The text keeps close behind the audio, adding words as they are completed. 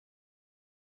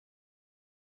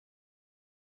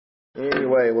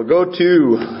Anyway, we'll go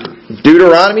to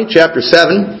Deuteronomy chapter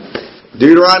 7.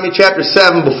 Deuteronomy chapter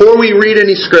 7. Before we read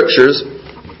any scriptures,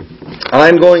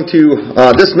 I'm going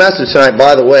to, this message tonight,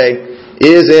 by the way,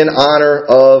 is in honor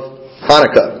of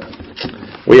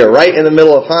Hanukkah. We are right in the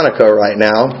middle of Hanukkah right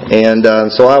now, and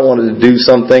so I wanted to do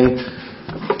something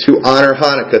to honor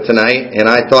Hanukkah tonight, and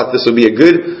I thought this would be a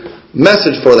good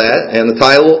message for that, and the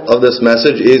title of this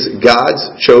message is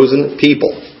God's Chosen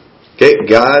People. Okay,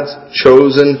 God's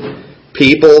chosen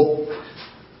people.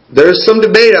 There's some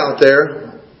debate out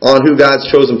there on who God's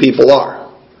chosen people are.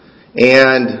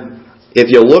 And if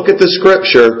you look at the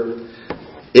Scripture,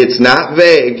 it's not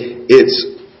vague, it's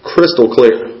crystal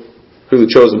clear who the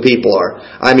chosen people are.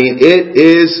 I mean, it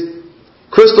is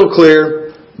crystal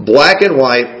clear, black and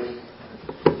white.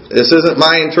 This isn't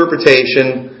my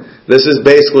interpretation. This is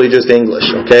basically just English,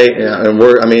 okay? And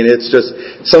it's just,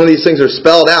 some of these things are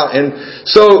spelled out. And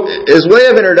so, as way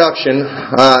of introduction,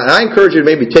 and I encourage you to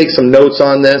maybe take some notes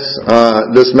on this.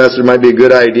 This message might be a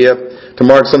good idea to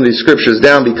mark some of these scriptures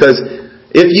down, because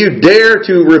if you dare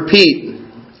to repeat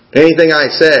anything I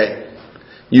say,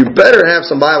 you better have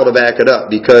some Bible to back it up,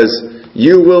 because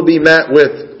you will be met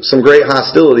with some great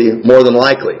hostility, more than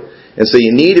likely. And so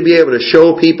you need to be able to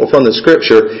show people from the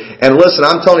Scripture. And listen,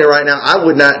 I'm telling you right now, I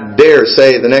would not dare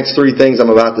say the next three things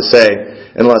I'm about to say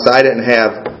unless I didn't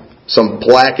have some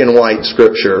black and white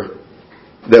Scripture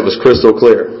that was crystal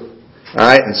clear.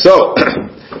 Alright, and so,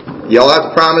 y'all have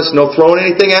to promise no throwing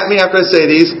anything at me after I say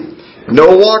these.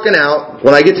 No walking out.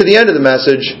 When I get to the end of the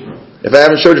message, if I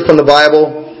haven't showed you from the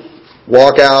Bible,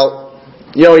 walk out.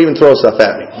 You don't even throw stuff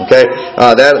at me. Okay?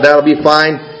 That'll be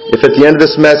fine. If at the end of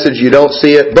this message you don't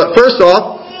see it. But first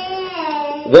off,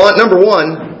 number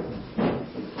one,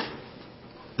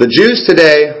 the Jews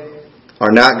today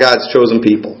are not God's chosen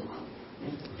people.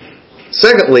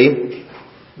 Secondly,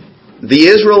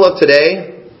 the Israel of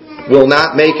today will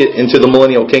not make it into the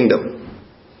millennial kingdom.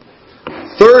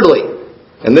 Thirdly,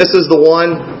 and this is the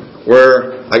one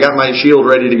where I got my shield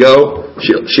ready to go,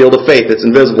 shield of faith. It's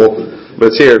invisible,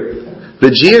 but it's here. The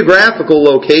geographical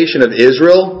location of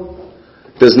Israel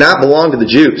does not belong to the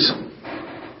Jews.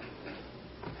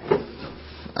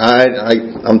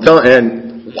 I'm telling,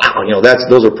 and wow,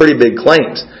 those are pretty big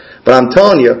claims. But I'm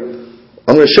telling you,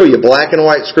 I'm going to show you black and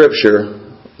white Scripture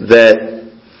that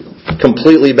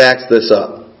completely backs this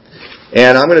up.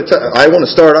 And I want to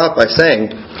start off by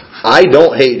saying, I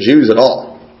don't hate Jews at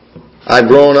all. I've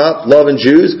grown up loving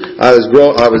Jews. I was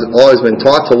always been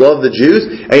taught to love the Jews,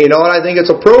 and you know what? I think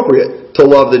it's appropriate to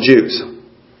love the Jews.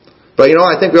 But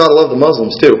I think we ought to love the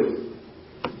Muslims too.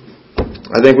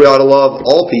 I think we ought to love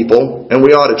all people, and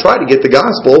we ought to try to get the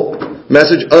gospel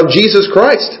message of Jesus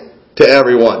Christ to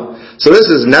everyone. So this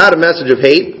is not a message of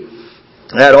hate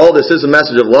at all. This is a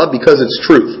message of love, because it's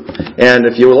truth. And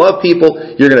if you love people,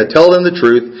 you're going to tell them the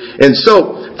truth. And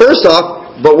so, first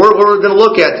off, but what we're going to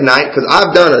look at tonight, because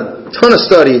I've done a ton of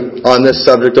study on this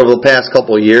subject over the past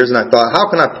couple of years, and I thought, how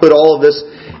can I put all of this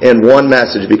in one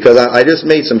message? Because I just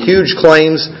made some huge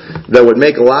claims that would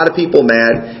make a lot of people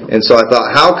mad. And so I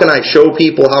thought, how can I show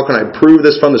people, how can I prove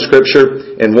this from the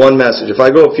Scripture in one message? If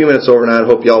I go a few minutes over now, I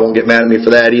hope y'all won't get mad at me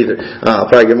for that either. I'll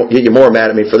probably get you more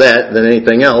mad at me for that than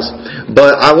anything else.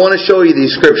 But I want to show you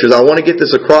these Scriptures. I want to get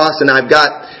this across, and I've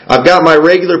got my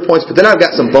regular points, but then I've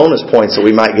got some bonus points that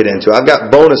we might get into. I've got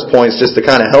bonus points just to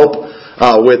kind of help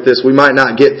with this. We might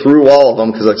not get through all of them,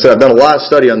 because like I said, I've done a lot of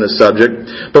study on this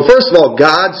subject. But first of all,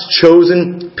 God's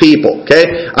chosen people.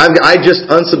 Okay, I just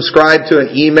unsubscribed to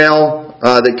an email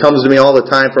that comes to me all the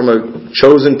time from a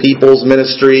Chosen People's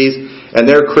Ministries, and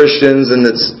they're Christians, and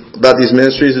it's about these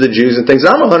ministries of the Jews and things.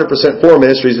 I'm 100% for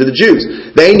ministries of the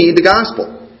Jews. They need the gospel.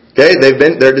 Okay,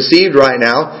 they're deceived right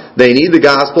now. They need the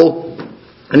gospel.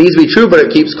 It needs to be true, but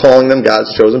it keeps calling them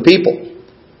God's chosen people.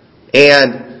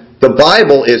 And the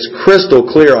Bible is crystal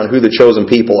clear on who the chosen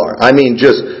people are. I mean,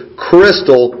 just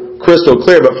crystal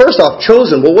clear. But first off,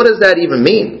 chosen, well, what does that even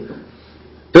mean?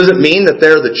 Does it mean that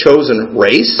they're the chosen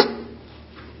race?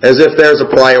 As if there's a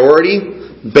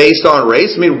priority based on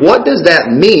race? I mean, what does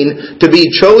that mean to be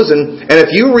chosen? And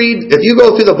if you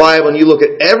go through the Bible and you look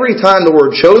at every time the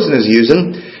word chosen is used,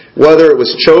 whether it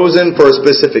was chosen for a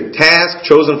specific task,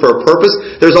 chosen for a purpose,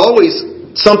 there's always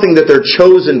something that they're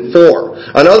chosen for.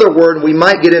 Another word, we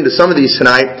might get into some of these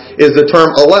tonight, is the term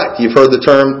elect. You've heard the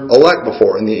term elect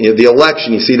before. In the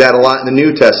election, you see that a lot in the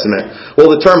New Testament.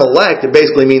 Well, the term elect, it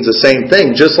basically means the same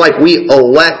thing. Just like we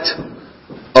elect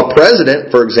a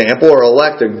president, for example, or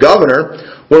elect a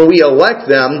governor, when we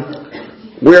elect them,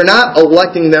 we're not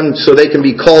electing them so they can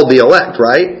be called the elect,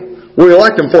 right? We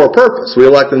elect them for a purpose. We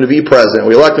elect them to be president.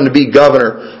 We elect them to be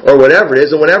governor, or whatever it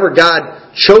is. And whenever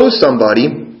God chose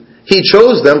somebody, He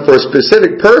chose them for a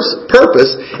specific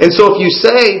purpose. And so if you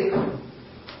say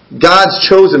God's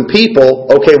chosen people,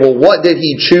 okay, well, what did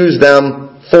He choose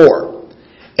them for?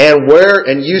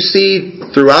 And you see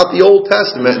throughout the Old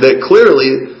Testament that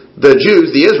clearly the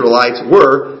Jews, the Israelites,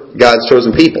 were God's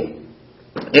chosen people.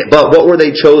 But what were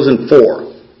they chosen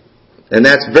for? And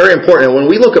that's very important. And when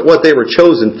we look at what they were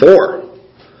chosen for,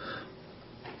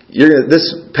 this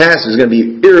passage is going to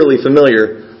be eerily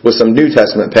familiar with some New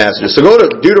Testament passages. So go to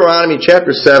Deuteronomy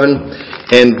chapter 7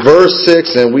 and verse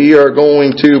 6, and we are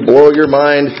going to blow your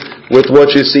mind with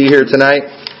what you see here tonight.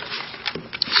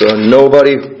 So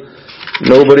nobody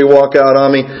walk out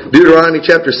on me. Deuteronomy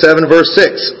chapter 7 verse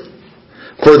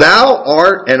 6. For thou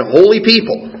art an holy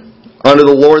people unto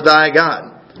the Lord thy God.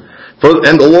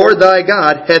 And the Lord thy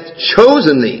God hath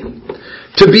chosen thee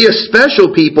to be a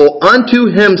special people unto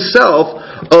Himself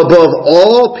above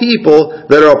all people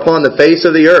that are upon the face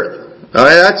of the earth. Now,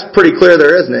 that's pretty clear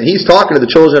there, isn't it? He's talking to the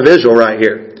children of Israel right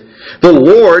here. The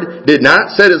Lord did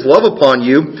not set His love upon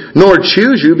you, nor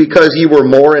choose you because ye were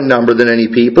more in number than any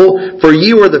people, for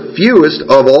ye were the fewest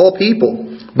of all people.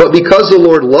 But because the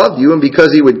Lord loved you, and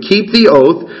because He would keep the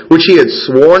oath which He had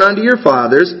sworn unto your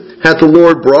fathers, hath the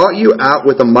Lord brought you out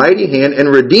with a mighty hand, and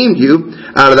redeemed you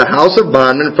out of the house of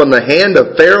bondmen from the hand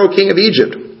of Pharaoh king of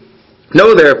Egypt.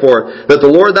 Know therefore that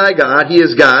the Lord thy God, He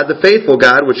is God, the faithful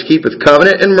God, which keepeth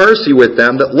covenant and mercy with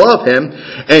them that love Him,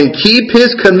 and keep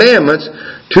His commandments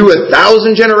to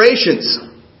 1,000 generations.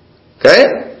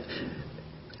 Okay?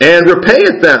 And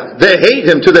repayeth them that hate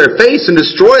Him to their face, and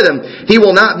destroy them. He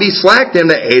will not be slack to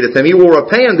him that hateth Him. He will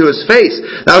repay him to his face.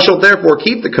 Thou shalt therefore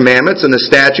keep the commandments and the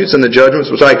statutes and the judgments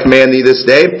which I command thee this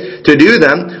day, to do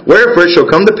them. Wherefore it shall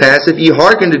come to pass, if ye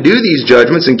hearken to do these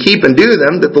judgments, and keep and do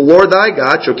them, that the Lord thy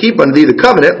God shall keep unto thee the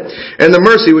covenant and the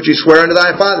mercy which He sware unto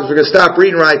thy fathers. We're going to stop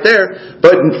reading right there.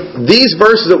 But these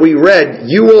verses that we read,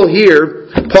 you will hear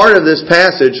part of this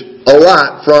passage a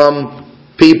lot from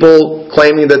people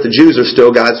claiming that the Jews are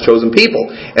still God's chosen people.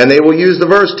 And they will use the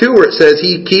verse too where it says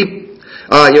He keep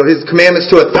His commandments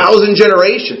to 1,000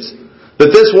 generations. That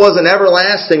this was an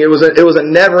everlasting, it was a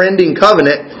never-ending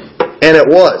covenant, and it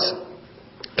was.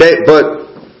 Okay,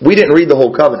 but we didn't read the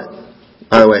whole covenant,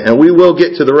 by the way, and we will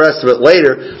get to the rest of it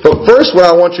later. But first what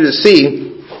I want you to see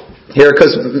here,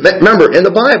 because remember, in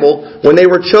the Bible, when they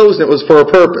were chosen, it was for a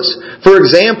purpose. For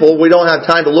example, we don't have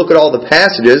time to look at all the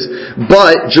passages,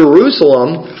 but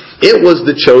Jerusalem, it was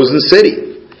the chosen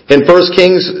city. In 1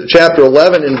 Kings chapter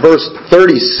 11 and verse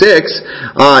 36,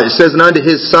 it says, And unto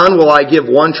his son will I give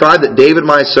one tribe, that David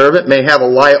my servant may have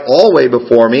a light always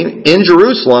before me, in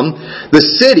Jerusalem,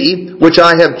 the city which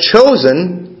I have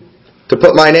chosen to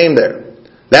put my name there.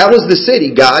 That was the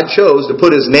city God chose to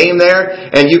put His name there,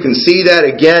 and you can see that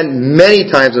again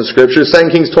many times in Scripture. 2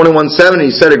 Kings 21:7,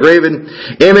 He set a graven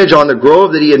image on the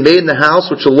grove that He had made in the house,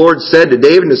 which the Lord said to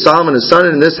David and to Solomon his son,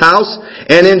 In this house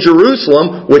and in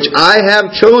Jerusalem, which I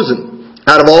have chosen,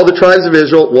 out of all the tribes of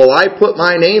Israel, will I put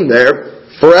my name there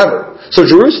forever. So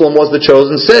Jerusalem was the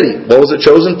chosen city. What was it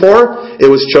chosen for?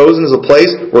 It was chosen as a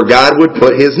place where God would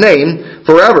put His name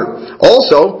forever.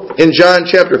 Also, in John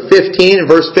chapter 15,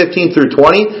 verse 15 through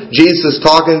 20, Jesus is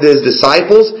talking to His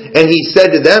disciples, and He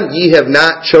said to them, Ye have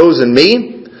not chosen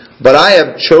me, but I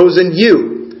have chosen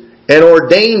you, and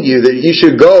ordained you that you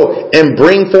should go and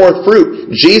bring forth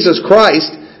fruit. Jesus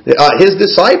Christ, His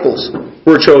disciples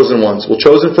were chosen ones. Well,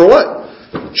 chosen for what?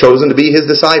 Chosen to be His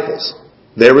disciples.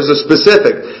 There was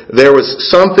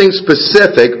something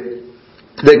specific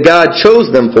that God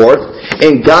chose them for,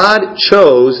 and God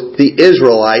chose the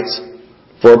Israelites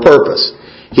for a purpose.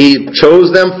 He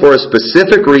chose them for a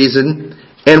specific reason.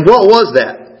 And what was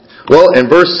that? Well, in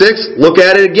verse 6, look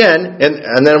at it again,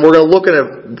 and then we're going to look at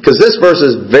it, because this verse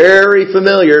is very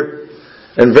familiar,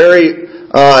 and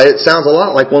it sounds a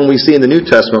lot like one we see in the New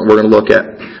Testament we're going to look at.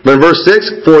 But in verse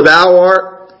 6, For thou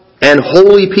art an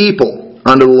holy people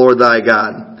unto the Lord thy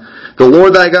God. The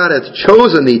Lord thy God hath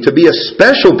chosen thee to be a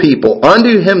special people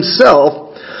unto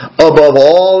Himself above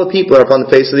all the people that are upon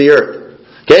the face of the earth.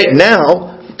 Okay,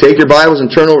 now, take your Bibles and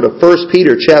turn over to 1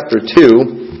 Peter chapter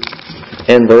 2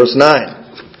 and verse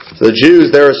 9. So the Jews,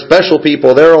 they're a special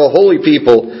people. They're a holy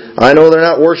people. I know they're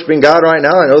not worshiping God right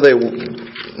now. I know they're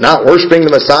not worshiping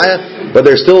the Messiah, but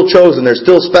they're still chosen. They're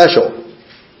still special.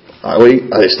 Are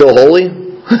they still holy?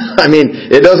 I mean,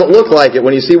 it doesn't look like it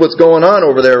when you see what's going on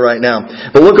over there right now.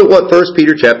 But look at what 1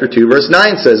 Peter chapter 2 verse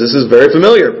 9 says. This is very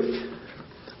familiar.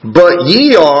 But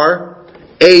ye are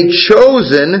a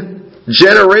chosen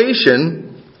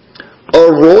generation, a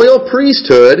royal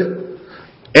priesthood,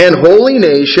 and holy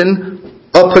nation,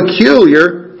 a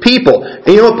peculiar people. And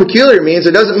you know what peculiar means?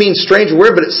 It doesn't mean strange or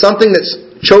weird, but it's something that's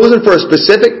chosen for a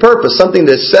specific purpose, something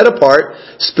that's set apart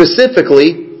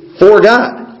specifically for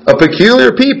God. A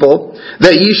peculiar people,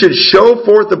 that ye should show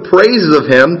forth the praises of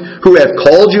Him who hath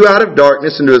called you out of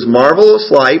darkness into His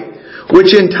marvelous light,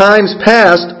 which in times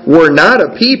past were not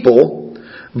a people,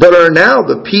 but are now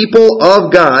the people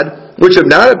of God, which have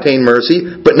not obtained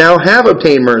mercy, but now have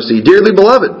obtained mercy. Dearly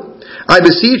beloved, I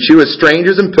beseech you, as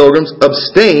strangers and pilgrims,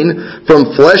 abstain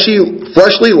from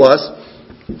fleshly lusts,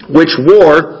 which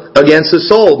war against the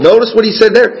soul. Notice what he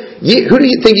said there. Who do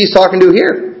you think he's talking to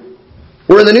here?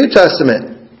 We're in the New Testament.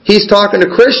 He's talking to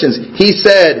Christians. He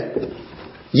said,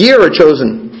 ye are a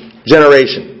chosen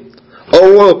generation, a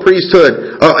royal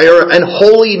priesthood, and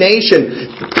holy nation.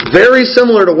 Very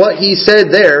similar to what he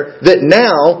said there, that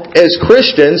now, as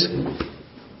Christians,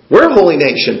 we're a holy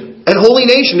nation. And holy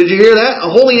nation, did you hear that? A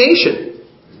holy nation.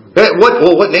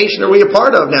 What nation are we a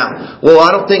part of now? Well,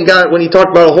 I don't think God, when he talked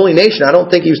about a holy nation, I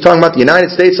don't think he was talking about the United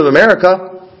States of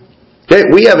America. Okay,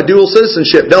 we have a dual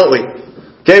citizenship, don't we?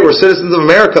 Okay, we're citizens of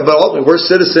America, but ultimately we're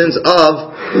citizens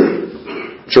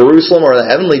of Jerusalem, or the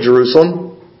heavenly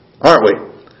Jerusalem, aren't we?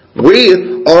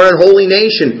 We are a holy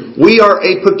nation. We are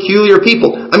a peculiar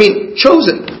people. I mean,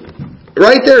 chosen.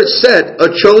 Right there it said,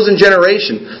 a chosen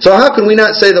generation. So how can we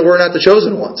not say that we're not the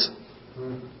chosen ones?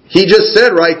 He just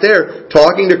said right there,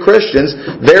 talking to Christians,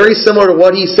 very similar to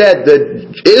what he said, the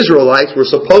Israelites were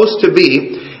supposed to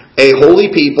be a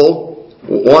holy people,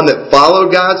 one that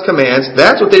followed God's commands.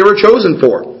 That's what they were chosen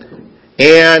for.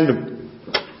 And,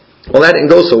 well, that didn't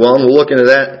go so well, and we'll look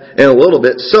into that in a little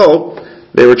bit. So,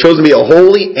 they were chosen to be a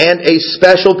holy and a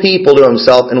special people to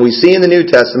Himself. And we see in the New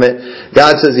Testament,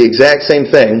 God says the exact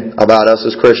same thing about us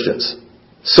as Christians.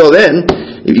 So then,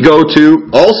 you go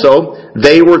to, also,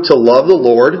 they were to love the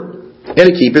Lord and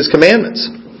to keep His commandments.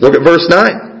 Look at verse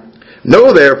 9.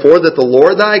 Know therefore that the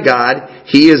Lord thy God,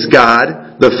 He is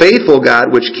God, the faithful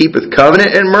God, which keepeth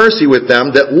covenant and mercy with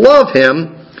them that love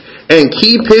Him and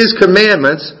keep His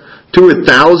commandments to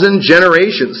 1,000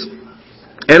 generations.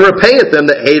 And repayeth them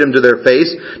that hate Him to their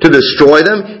face, to destroy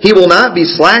them. He will not be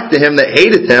slack to him that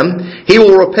hateth Him. He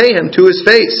will repay him to his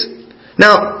face.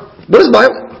 Now, what is the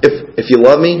Bible? If you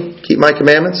love me, keep my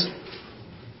commandments.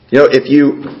 You know, if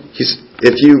you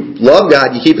love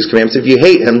God, you keep His commandments. If you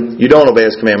hate Him, you don't obey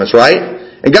His commandments, right?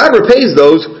 And God repays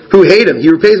those who hate Him.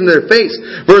 He repays them to their face.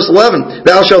 Verse 11,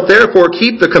 Thou shalt therefore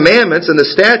keep the commandments and the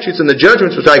statutes and the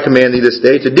judgments which I command thee this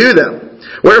day to do them.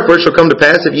 Wherefore it shall come to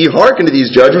pass, if ye hearken to these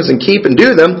judgments and keep and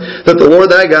do them, that the Lord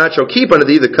thy God shall keep unto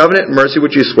thee the covenant and mercy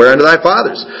which he sware unto thy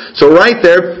fathers. So right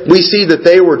there, we see that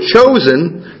they were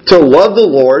chosen to love the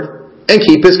Lord and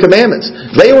keep His commandments.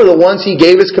 They were the ones He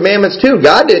gave His commandments to.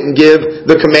 God didn't give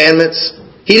the commandments.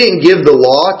 He didn't give the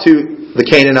law to the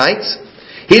Canaanites.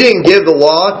 He didn't give the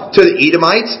law to the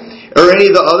Edomites or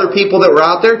any of the other people that were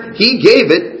out there. He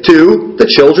gave it to the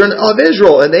children of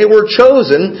Israel. And they were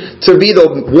chosen to be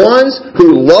the ones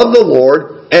who loved the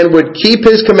Lord and would keep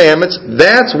His commandments.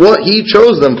 That's what He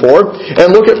chose them for.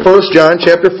 And look at 1 John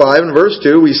chapter 5 and verse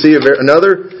 2. We see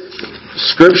another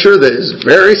scripture that is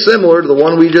very similar to the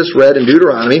one we just read in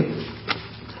Deuteronomy.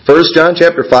 1 John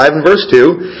chapter 5 and verse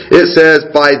 2. It says,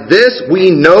 By this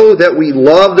we know that we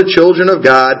love the children of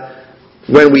God,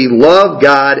 when we love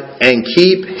God and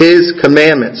keep His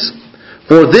commandments.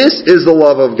 For this is the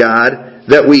love of God,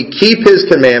 that we keep His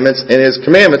commandments, and His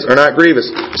commandments are not grievous.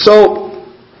 So,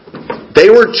 they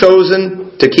were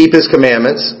chosen to keep His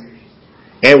commandments.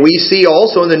 And we see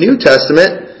also in the New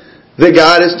Testament that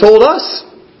God has told us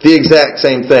the exact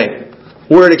same thing.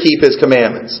 We're to keep His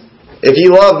commandments. If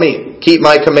you love me, keep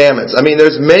my commandments. I mean,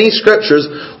 there's many scriptures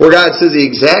where God says the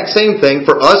exact same thing.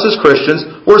 For us as Christians,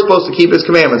 we're supposed to keep His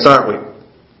commandments, aren't we?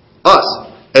 Us,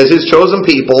 as His chosen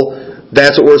people,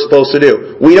 that's what we're supposed to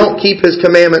do. We don't keep His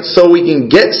commandments so we can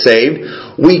get saved.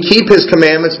 We keep His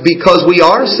commandments because we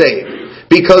are saved.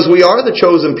 Because we are the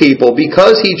chosen people.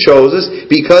 Because He chose us.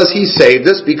 Because He saved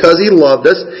us. Because He loved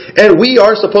us. And we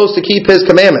are supposed to keep His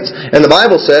commandments. And the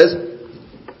Bible says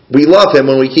we love Him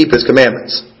when we keep His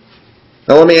commandments.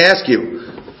 Now let me ask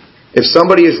you, if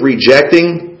somebody is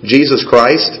rejecting Jesus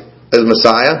Christ as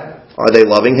Messiah, are they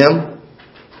loving Him?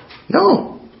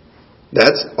 No.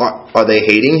 Are they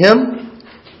hating Him?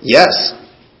 Yes,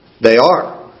 they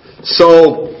are.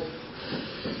 So,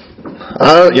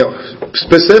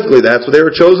 specifically, that's what they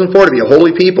were chosen for, to be a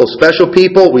holy people, special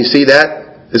people. We see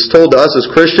that is told to us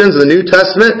as Christians in the New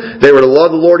Testament. They were to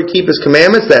love the Lord and keep His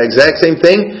commandments. That exact same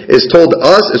thing is told to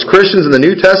us as Christians in the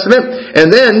New Testament. And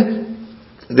then,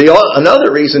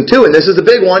 another reason too, and this is the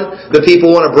big one that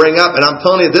people want to bring up, and I'm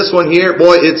telling you, this one here,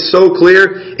 boy, it's so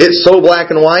clear, it's so black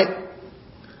and white.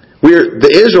 The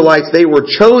Israelites, they were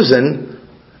chosen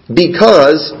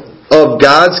because of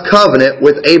God's covenant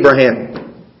with Abraham.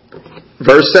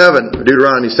 Verse 7,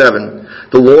 Deuteronomy 7.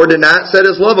 The Lord did not set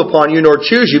His love upon you, nor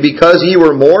choose you, because ye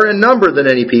were more in number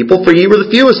than any people, for ye were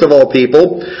the fewest of all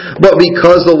people, but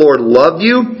because the Lord loved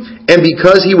you, and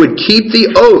because He would keep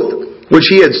the oath which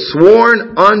He had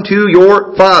sworn unto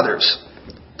your fathers.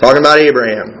 Talking about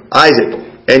Abraham, Isaac,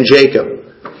 and Jacob.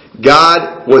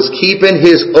 God was keeping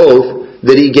His oath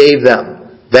that He gave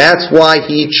them. That's why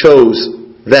He chose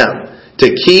them. To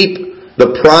keep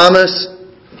the promise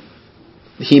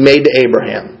He made to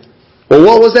Abraham. Well,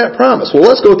 what was that promise? Well,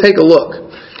 let's go take a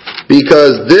look.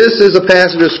 Because this is a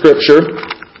passage of Scripture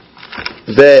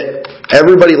that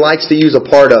everybody likes to use a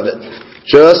part of it.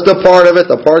 Just a part of it,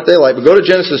 the part they like. But go to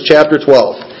Genesis chapter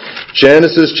 12.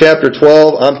 Genesis chapter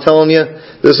 12, I'm telling you,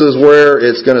 this is where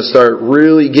it's going to start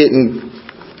really getting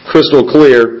crystal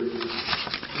clear.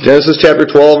 Genesis chapter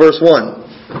 12, verse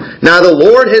 1. Now the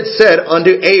Lord had said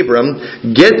unto Abram,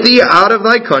 Get thee out of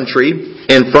thy country,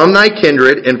 and from thy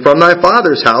kindred, and from thy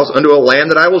father's house, unto a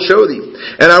land that I will show thee.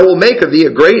 And I will make of thee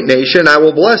a great nation, and I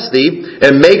will bless thee,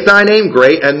 and make thy name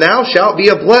great, and thou shalt be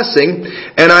a blessing,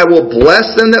 and I will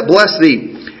bless them that bless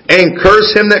thee, and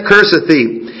curse him that curseth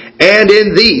thee. And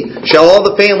in thee shall all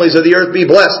the families of the earth be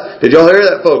blessed. Did y'all hear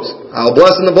that, folks? I'll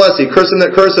bless them that bless thee, curse him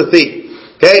that curseth thee.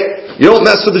 Okay? You don't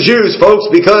mess with the Jews, folks,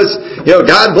 because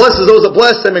God blesses those that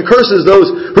bless them and curses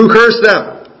those who curse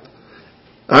them.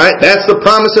 Alright, that's the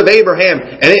promise of Abraham,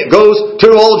 and it goes to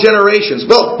all generations.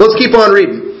 Well, let's keep on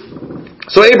reading.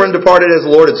 So Abram departed as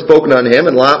the Lord had spoken unto him,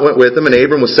 and Lot went with him, and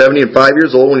Abram was 75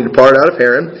 years old when he departed out of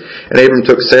Haran. And Abram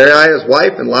took Sarai his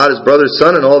wife, and Lot his brother's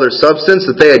son, and all their substance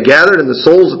that they had gathered, and the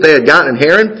souls that they had gotten in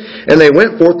Haran. And they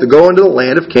went forth to go into the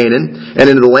land of Canaan.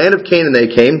 And into the land of Canaan they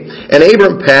came. And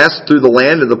Abram passed through the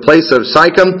land to the place of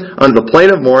Sychem, unto the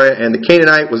plain of Moreh, and the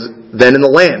Canaanite was then in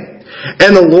the land.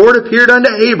 And the Lord appeared unto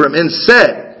Abram, and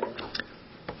said,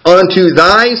 Unto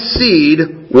thy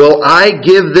seed will I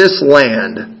give this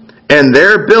land. And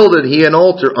there builded he an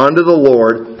altar unto the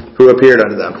Lord who appeared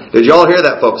unto them. Did you all hear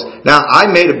that, folks? Now, I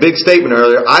made a big statement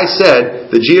earlier. I said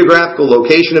the geographical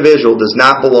location of Israel does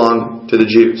not belong to the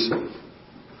Jews.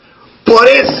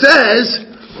 But it says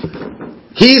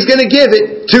He's going to give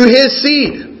it to His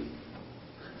seed.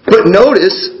 But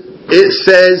notice, it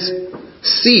says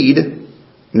seed,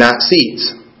 not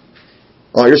seeds.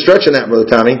 Oh, you're stretching that, Brother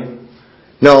Tommy.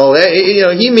 No,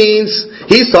 he means,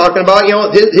 he's talking about,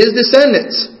 his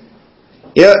descendants.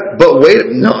 Yeah, but wait,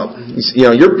 no,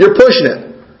 you're pushing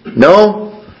it.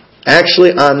 No,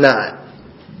 actually I'm not.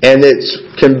 And it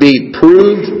can be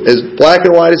proved as black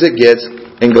and white as it gets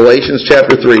in Galatians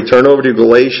chapter 3. Turn over to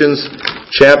Galatians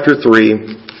chapter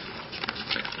 3.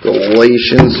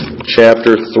 Galatians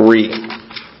chapter 3.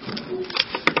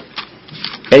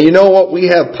 And you know what? We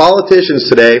have politicians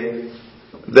today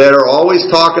that are always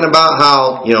talking about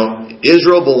how,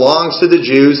 Israel belongs to the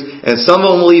Jews, and some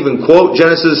of them will even quote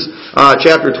Genesis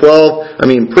chapter 12. I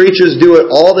mean, preachers do it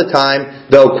all the time.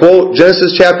 They'll quote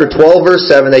Genesis chapter 12, verse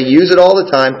 7. They use it all the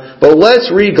time. But let's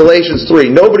read Galatians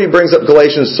 3. Nobody brings up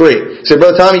Galatians 3. Say,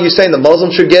 Brother Tommy, you saying the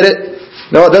Muslims should get it?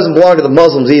 No, it doesn't belong to the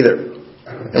Muslims either.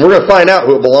 And we're going to find out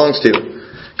who it belongs to.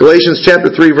 Galatians chapter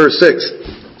 3, verse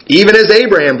 6. Even as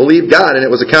Abraham believed God, and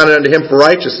it was accounted unto him for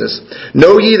righteousness.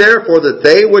 Know ye therefore that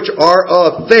they which are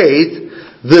of faith,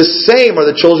 the same are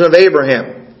the children of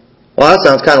Abraham. Well, that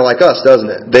sounds kind of like us, doesn't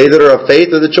it? They that are of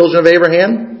faith are the children of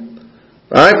Abraham.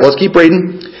 Alright, let's keep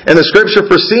reading. And the scripture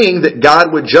foreseeing that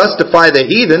God would justify the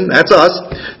heathen, that's us,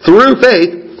 through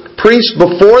faith, preached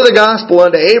before the gospel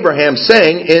unto Abraham,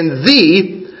 saying, In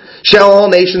thee shall all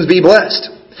nations be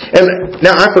blessed. And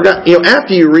now I forgot,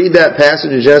 after you read that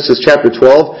passage in Genesis chapter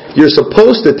 12, you're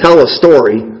supposed to tell a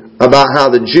story about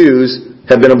how the Jews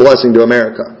have been a blessing to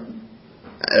America.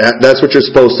 That's what you're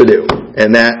supposed to do.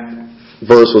 And that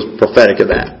verse was prophetic of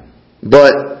that.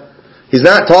 But he's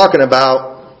not talking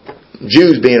about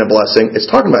Jews being a blessing. It's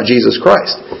talking about Jesus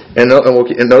Christ. And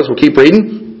notice we'll keep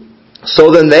reading.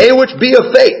 So then they which be of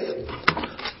faith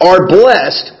are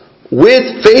blessed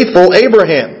with faithful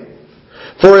Abraham.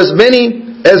 For as many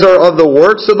as are of the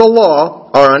works of the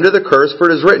law are under the curse, for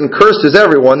it is written, Cursed is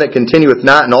everyone that continueth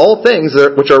not in all things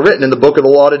which are written in the book of the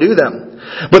law to do them.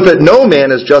 But that no man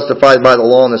is justified by the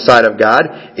law in the sight of God,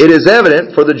 it is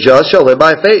evident, for the just shall live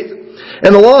by faith.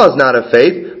 And the law is not of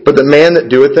faith, but the man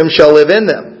that doeth them shall live in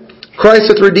them.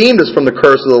 Christ hath redeemed us from the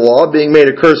curse of the law, being made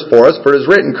a curse for us, for it is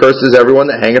written, Cursed is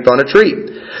everyone that hangeth on a tree.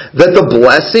 That the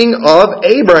blessing of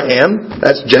Abraham,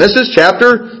 that's Genesis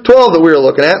chapter 12 that we were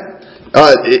looking at,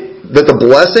 that the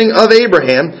blessing of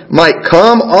Abraham might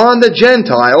come on the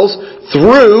Gentiles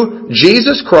through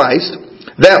Jesus Christ,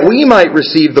 that we might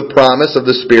receive the promise of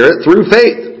the Spirit through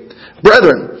faith.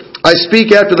 Brethren, I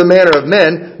speak after the manner of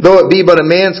men, though it be but a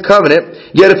man's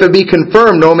covenant, yet if it be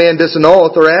confirmed, no man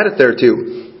disannulleth or addeth thereto.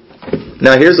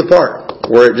 Now here's the part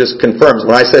where it just confirms.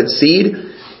 When I said seed,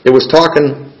 it was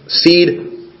talking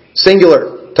seed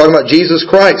singular, talking about Jesus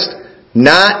Christ,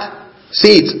 not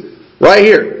seeds. Right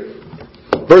here.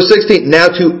 Verse 16, now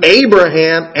to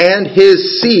Abraham and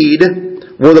his seed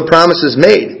were the promises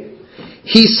made.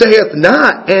 He saith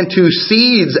not, and to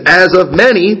seeds as of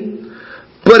many,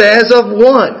 but as of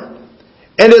one,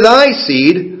 and to thy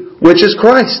seed, which is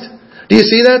Christ. Do you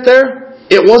see that there?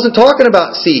 It wasn't talking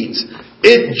about seeds.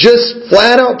 It just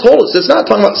flat out told us. It's not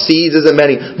talking about seeds as of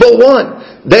many, but one.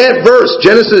 That verse,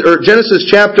 Genesis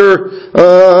chapter,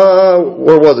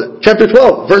 where was it? Chapter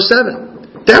 12, verse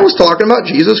 7. That was talking about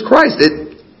Jesus Christ.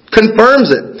 It confirms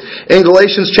it. In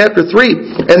Galatians chapter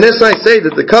 3, and this I say,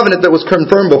 that the covenant that was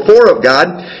confirmed before of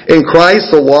God in Christ,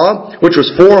 the law, which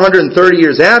was 430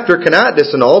 years after, cannot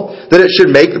disannul, that it should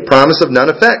make the promise of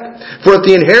none effect. For if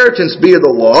the inheritance be of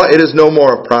the law, it is no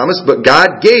more of promise, but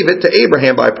God gave it to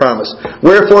Abraham by promise.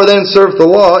 Wherefore then serveth the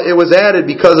law, it was added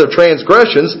because of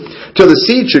transgressions, till the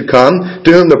seed should come, to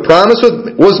whom the promise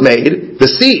was made, the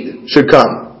seed should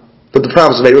come. But the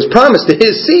promise was made. It was promised to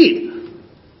his seed,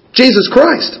 Jesus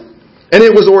Christ. And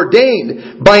it was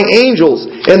ordained by angels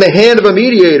in the hand of a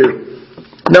mediator.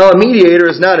 Now a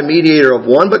mediator is not a mediator of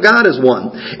one, but God is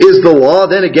one. Is the law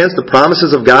then against the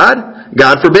promises of God?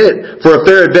 God forbid. For if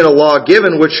there had been a law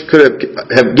given which could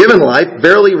have given life,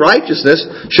 verily righteousness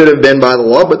should have been by the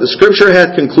law. But the Scripture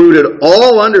hath concluded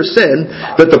all under sin,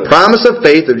 that the promise of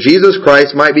faith of Jesus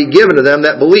Christ might be given to them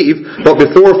that believe. But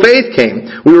before faith came,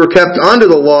 we were kept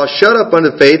under the law, shut up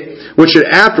unto faith, which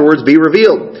should afterwards be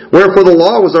revealed. Wherefore the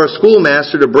law was our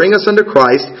schoolmaster to bring us unto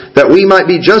Christ, that we might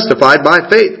be justified by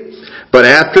faith. But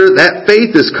after that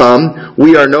faith is come,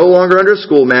 we are no longer under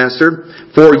schoolmaster,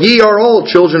 for ye are all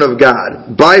children of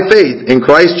God, by faith in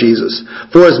Christ Jesus.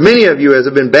 For as many of you as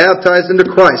have been baptized into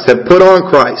Christ have put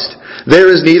on Christ. There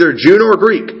is neither Jew nor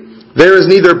Greek, there is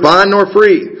neither bond nor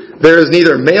free, there is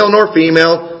neither male nor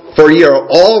female, for ye are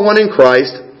all one in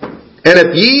Christ. And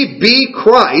if ye be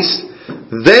Christ,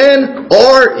 then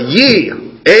are ye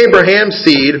Abraham's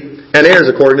seed, and heirs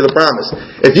according to the promise.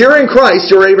 If you're in Christ,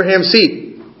 you're Abraham's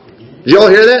seed. Did you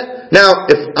all hear that? Now,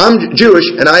 if I'm Jewish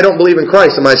and I don't believe in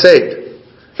Christ, am I saved?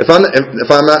 If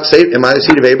I'm not saved, am I the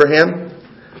seed of Abraham?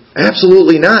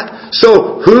 Absolutely not.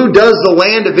 So, who does the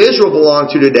land of Israel belong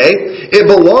to today? It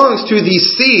belongs to the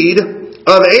seed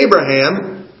of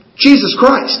Abraham, Jesus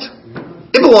Christ.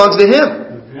 It belongs to Him.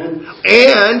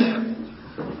 And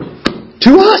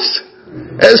to us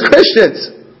as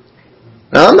Christians.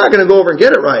 Now, I'm not going to go over and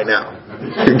get it right now.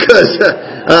 Because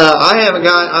I haven't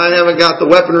got the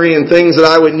weaponry and things that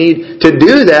I would need to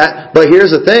do that. But here's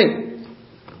the thing.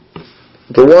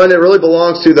 The one that really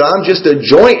belongs to, that I'm just a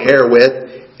joint heir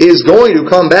with, is going to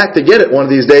come back to get it one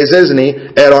of these days, isn't he?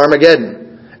 At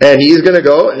Armageddon. And he's going to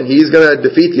go and he's going to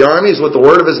defeat the armies with the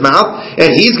word of his mouth.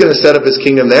 And he's going to set up his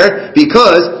kingdom there,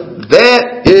 because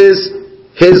that is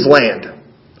his land.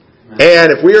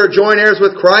 And if we are joint heirs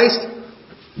with Christ,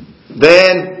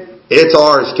 then it's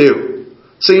ours too.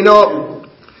 So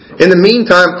in the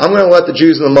meantime, I'm going to let the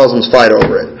Jews and the Muslims fight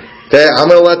over it. Okay, I'm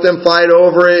going to let them fight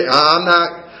over it. I'm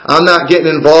not getting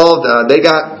involved. They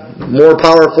got more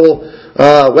powerful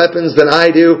weapons than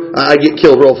I do. I get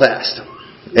killed real fast.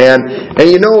 And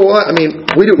you know what? I mean,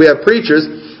 we have preachers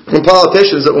and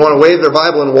politicians that want to wave their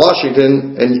Bible in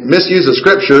Washington and misuse the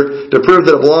Scripture to prove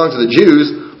that it belongs to the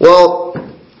Jews. Well,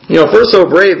 if they're so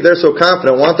brave, they're so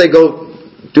confident, why don't they go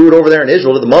do it over there in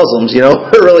Israel to the Muslims, It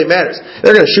really matters.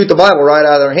 They're going to shoot the Bible right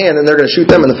out of their hand, and they're going to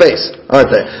shoot them in the face, aren't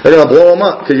they? They're going to blow them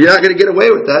up, because you're not going to get away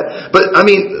with that. But,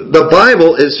 the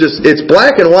Bible is it's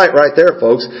black and white right there,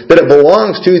 folks, that it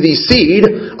belongs to the seed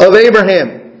of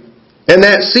Abraham. And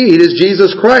that seed is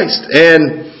Jesus Christ.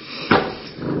 And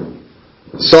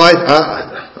so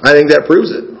I think that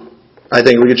proves it. I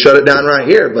think we could shut it down right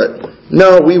here, but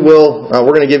no, we will.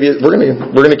 We're going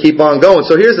to keep on going.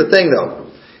 So here's the thing,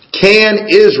 though. Can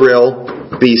Israel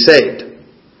be saved?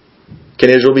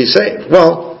 Can Israel be saved?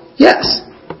 Well, yes.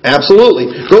 Absolutely.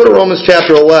 Go to Romans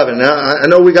chapter 11. Now, I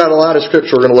know we got a lot of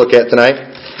scripture we're going to look at tonight,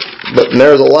 but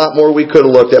there's a lot more we could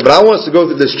have looked at. But I want us to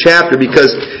go through this chapter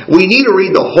because we need to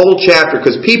read the whole chapter,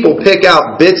 because people pick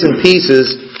out bits and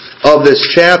pieces of this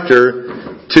chapter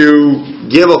to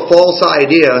give a false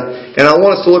idea. And I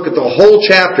want us to look at the whole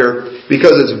chapter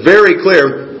because it's very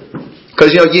clear.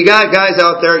 Because, you got guys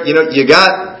out there, you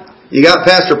got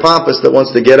Pastor Pompous that wants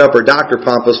to get up, or Dr.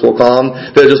 Pompous we'll call him,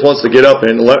 that just wants to get up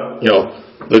and let,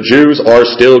 the Jews are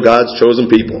still God's chosen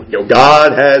people.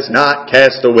 God has not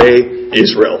cast away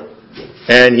Israel.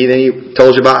 And then he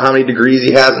tells you about how many degrees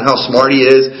he has and how smart he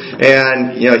is.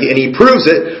 And, and he proves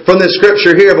it from this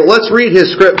scripture here. But let's read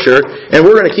his scripture. And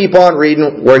we're going to keep on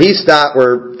reading where he stopped,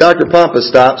 where Dr. Pompous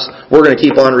stops. We're going to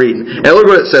keep on reading. And look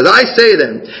what it says. I say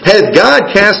then, has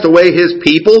God cast away his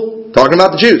people? Talking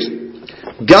about the Jews.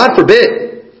 God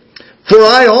forbid. For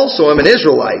I also am an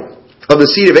Israelite, of the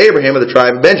seed of Abraham, of the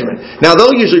tribe of Benjamin. Now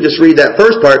they'll usually just read that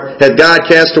first part, has God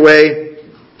cast away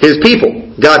his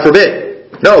people? God forbid.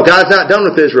 No, God's not done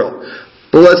with Israel.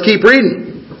 But let's keep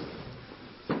reading.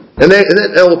 And then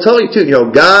it will tell you too,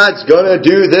 God's going to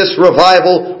do this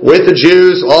revival with the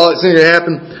Jews. All it's going to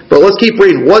happen. But let's keep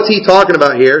reading. What's he talking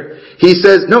about here? He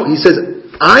says,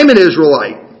 I'm an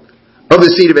Israelite, of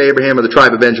the seed of Abraham, of the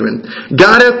tribe of Benjamin.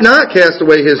 God hath not cast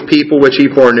away his people which he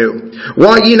foreknew.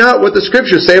 Wot ye not what the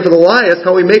Scriptures say of Elias,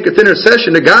 how he maketh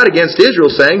intercession to God against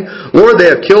Israel, saying, Lord, they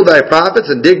have killed thy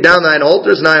prophets, and digged down thine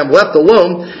altars, and I am left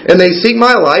alone, and they seek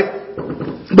my life.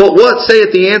 But what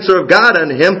saith the answer of God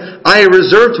unto him? I have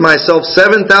reserved to myself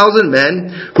 7,000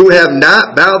 men, who have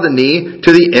not bowed the knee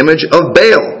to the image of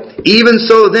Baal. Even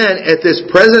so then, at this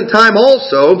present time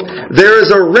also, there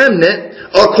is a remnant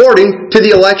according to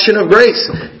the election of grace.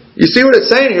 You see what it's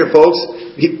saying here, folks?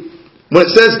 When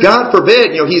it says God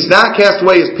forbid, he's not cast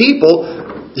away his people,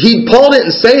 Paul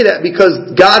didn't say that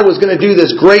because God was going to do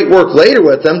this great work later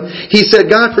with them. He said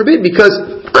God forbid because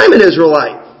I'm an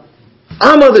Israelite.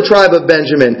 I'm of the tribe of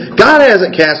Benjamin. God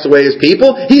hasn't cast away his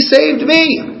people. He saved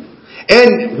me.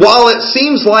 And while it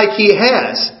seems like he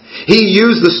has, he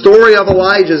used the story of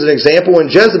Elijah as an example when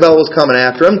Jezebel was coming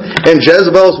after him, and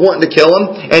Jezebel's wanting to kill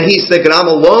him, and he's thinking, I'm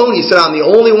alone. He said, I'm the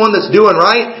only one that's doing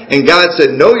right. And God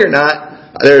said, no, you're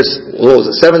not. There's,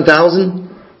 7,000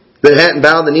 that hadn't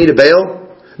bowed the knee to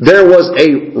Baal? There was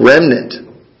a remnant.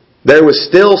 There was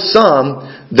still some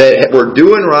that were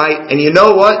doing right. And you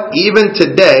know what? Even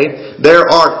today, there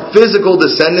are physical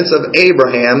descendants of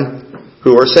Abraham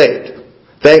who are saved.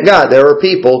 Thank God there are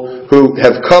people who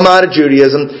have come out of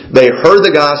Judaism, they heard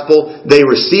the gospel, they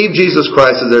received Jesus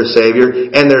Christ as their Savior,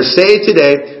 and they're saved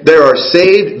today. There are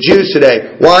saved Jews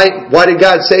today. Why did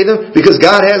God save them? Because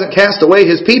God hasn't cast away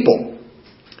his people.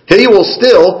 He will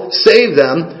still save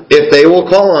them if they will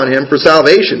call on him for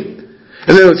salvation.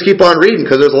 And then let's keep on reading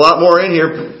because there's a lot more in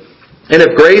here. And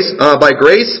if grace, by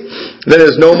grace, then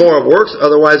is no more of works,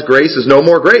 otherwise grace is no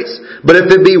more grace. But if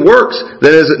it be works,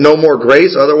 then is it no more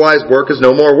grace, otherwise work is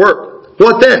no more work.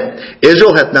 What then?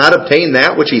 Israel hath not obtained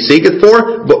that which he seeketh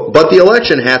for, but the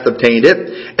election hath obtained it,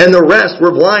 and the rest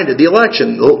were blinded. The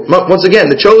election, once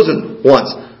again, the chosen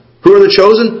ones. Who are the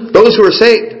chosen? Those who are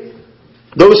saved.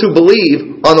 Those who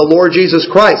believe on the Lord Jesus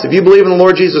Christ. If you believe in the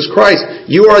Lord Jesus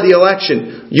Christ, you are the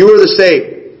election. You are the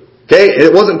saved. Okay?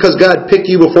 It wasn't because God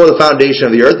picked you before the foundation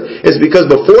of the earth. It's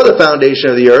because before the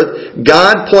foundation of the earth,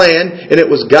 God planned, and it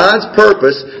was God's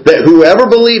purpose that whoever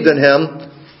believed in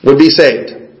him would be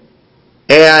saved.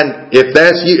 And if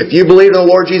that's you, if you believe in the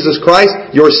Lord Jesus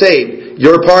Christ, you're saved.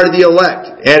 You're part of the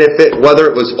elect. And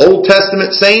whether it was Old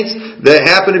Testament saints that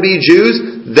happened to be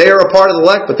Jews, they are a part of the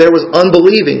elect, but there was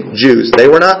unbelieving Jews.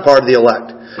 They were not part of the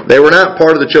elect. They were not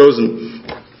part of the chosen.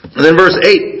 And then verse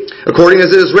 8. According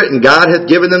as it is written, God hath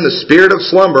given them the spirit of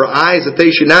slumber, eyes that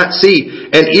they should not see,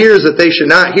 and ears that they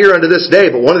should not hear unto this day.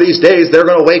 But one of these days they're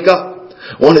going to wake up.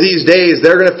 One of these days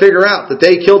they're going to figure out that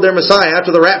they killed their Messiah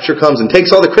after the rapture comes and takes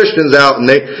all the Christians out, and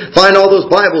they find all those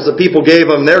Bibles that people gave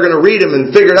them. They're going to read them and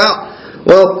figure it out.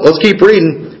 Well, let's keep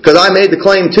reading, because I made the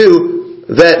claim too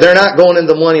that they're not going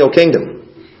into the millennial kingdom.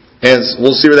 And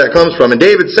we'll see where that comes from. And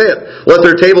David saith, let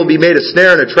their table be made a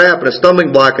snare and a trap and a stumbling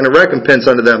block and a recompense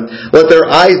unto them. Let their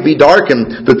eyes be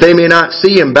darkened, that they may not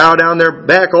see, and bow down their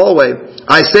back alway.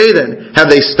 I say then,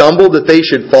 have they stumbled that they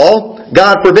should fall?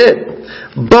 God forbid.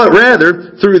 But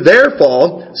rather, through their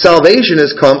fall, salvation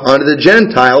is come unto the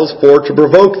Gentiles for to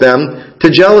provoke them to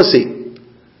jealousy.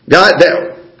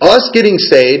 Us getting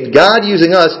saved, God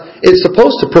using us, is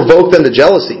supposed to provoke them to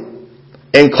jealousy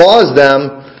and cause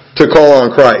them to call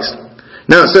on Christ.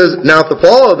 Now it says, now if the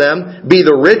fall of them be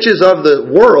the riches of the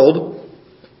world,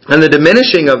 and the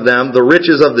diminishing of them the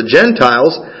riches of the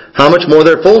Gentiles, how much more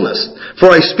their fullness? For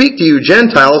I speak to you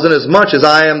Gentiles, inasmuch as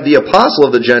I am the apostle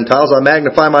of the Gentiles, I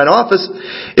magnify mine office,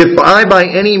 if I by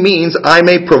any means I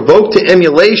may provoke to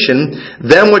emulation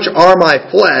them which are my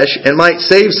flesh, and might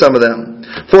save some of them.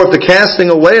 For if the casting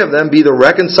away of them be the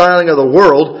reconciling of the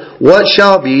world, what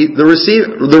shall be the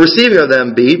receiving of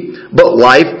them be but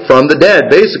life from the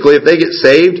dead? Basically, if they get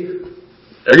saved,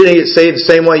 they're going to get saved the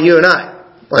same way you and I.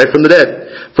 Life from the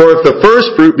dead. For if the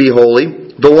first fruit be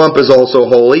holy, the lump is also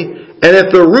holy. And if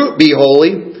the root be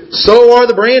holy, so are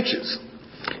the branches.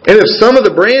 And if some of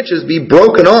the branches be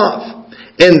broken off,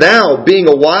 And thou, being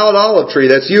a wild olive tree,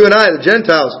 that's you and I, the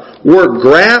Gentiles, were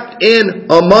grafted in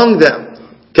among them.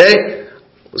 Okay?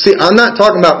 See, I'm not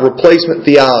talking about replacement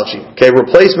theology. Okay,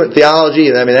 replacement theology,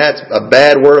 I mean, that's a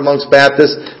bad word amongst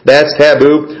Baptists. That's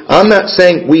taboo. I'm not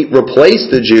saying we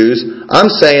replace the Jews. I'm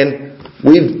saying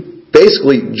we've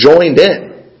basically joined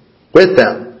in with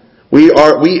them. We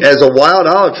as a wild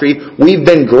olive tree, we've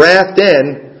been grafted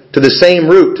in to the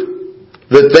same root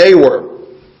that they were.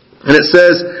 And it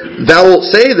says, thou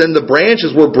wilt say then, the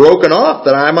branches were broken off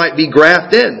that I might be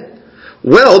grafted in.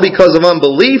 Well, because of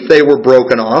unbelief they were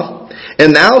broken off.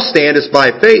 And thou standest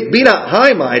by faith. Be not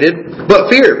high-minded,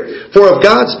 but fear. For if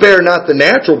God spare not the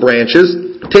natural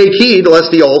branches, take heed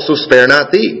lest He also spare not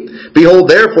thee.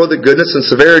 Behold therefore the goodness and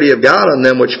severity of God on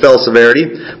them which fell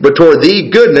severity, but toward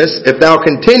thee goodness, if thou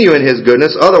continue in His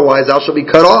goodness, otherwise thou shalt be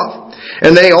cut off.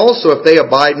 And they also, if they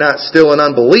abide not still in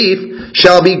unbelief,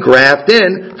 shall be grafted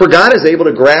in, for God is able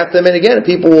to graft them in again. And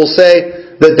people will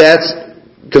say that that's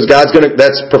because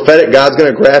that's prophetic, God's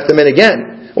going to graft them in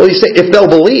again. Well, you say, if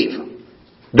they'll believe,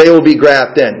 they will be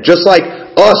grafted in. Just like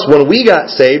us, when we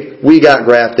got saved, we got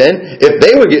grafted in. If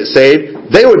they would get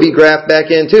saved, they would be grafted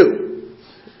back in too.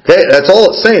 Okay, that's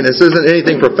all it's saying. This isn't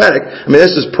anything prophetic. I mean,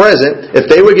 this is present. If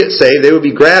they would get saved, they would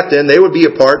be grafted in. They would be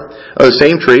a part of the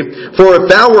same tree. For if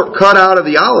thou wert cut out of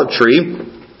the olive tree,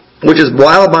 which is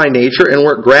wild by nature, and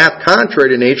wert grafted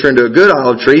contrary to nature into a good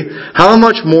olive tree, how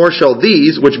much more shall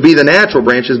these, which be the natural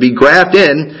branches, be grafted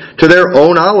in to their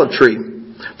own olive tree?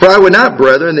 For I would not,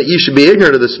 brethren, that ye should be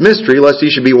ignorant of this mystery, lest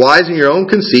ye should be wise in your own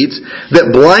conceits,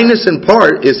 that blindness in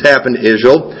part is happened to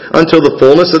Israel, until the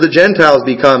fullness of the Gentiles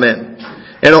be come in.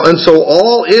 And so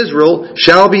all Israel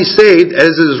shall be saved,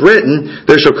 as it is written,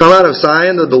 there shall come out of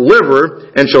Zion the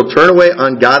deliverer, and shall turn away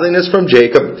ungodliness from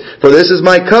Jacob. For this is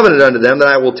my covenant unto them, that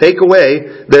I will take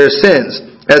away their sins.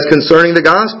 As concerning the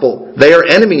gospel, they are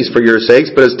enemies for your sakes,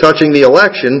 but as touching the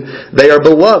election, they are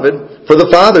beloved for the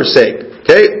Father's sake.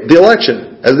 Okay, the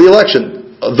election. As the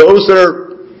election. Those that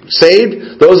are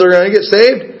saved, those that are going to get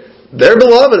saved, they're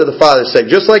beloved of the Father's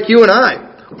sake, just like you and I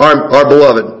are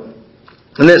beloved.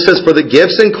 And then it says, for the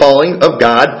gifts and calling of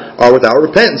God are without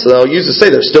repentance. So they'll use to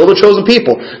say they're still the chosen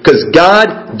people, because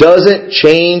God doesn't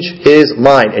change His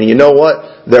mind. And you know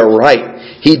what? They're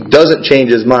right. He doesn't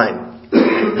change His mind.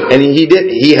 And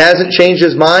He hasn't changed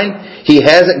His mind. He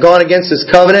hasn't gone against His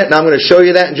covenant, and I'm going to show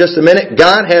you that in just a minute.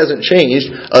 God hasn't changed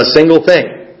a single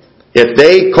thing. If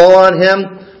they call on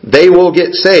Him, they will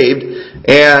get saved.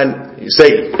 And you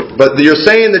say, but you're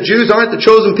saying the Jews aren't the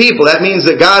chosen people. That means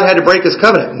that God had to break His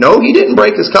covenant. No, He didn't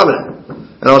break His covenant.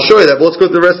 And I'll show you that. But let's go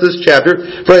through the rest of this chapter.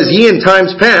 For as ye in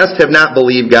times past have not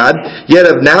believed God, yet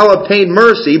have now obtained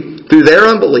mercy through their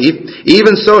unbelief,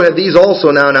 even so have these also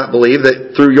now not believed,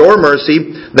 that through your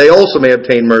mercy they also may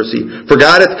obtain mercy. For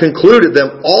God hath concluded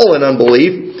them all in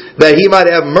unbelief, that He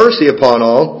might have mercy upon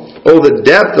all. Oh, the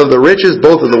depth of the riches,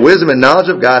 both of the wisdom and knowledge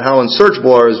of God, how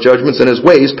unsearchable are His judgments and His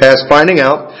ways, past finding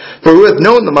out. For who hath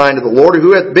known the mind of the Lord, or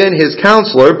who hath been His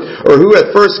counselor, or who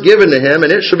hath first given to Him, and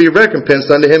it shall be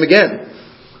recompensed unto Him again.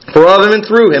 For of Him and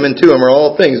through Him and to Him are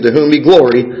all things, to whom be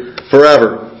glory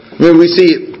forever. I mean, we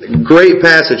see a great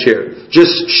passage here,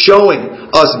 just showing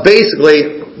us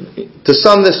basically, to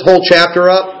sum this whole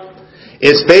chapter up,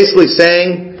 it's basically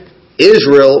saying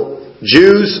Israelites,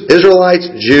 Jews,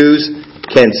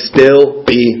 can still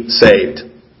be saved.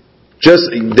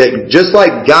 Just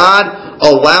like God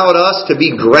allowed us to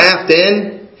be grafted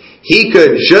in, He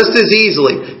could just as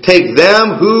easily take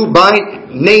them who by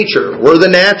nature were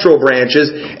the natural branches,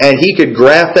 and He could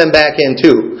graft them back in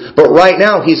too. But right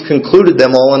now He's concluded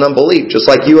them all in unbelief.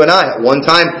 Just like you and I. At one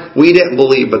time we didn't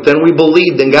believe, but then we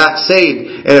believed and got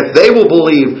saved. And if they will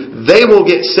believe, they will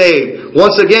get saved.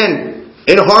 Once again,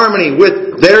 in harmony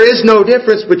with, there is no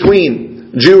difference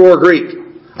between Jew or Greek.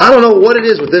 I don't know what it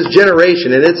is with this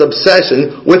generation and its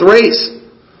obsession with race.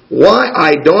 Why?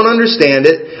 I don't understand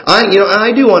it.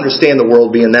 I do understand the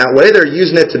world being that way. They're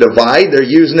using it to divide. They're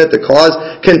using it to cause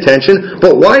contention.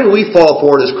 But why do we fall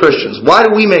for it as Christians? Why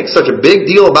do we make such a big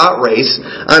deal about race?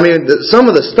 I mean,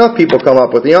 some of the stuff people come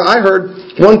up with. I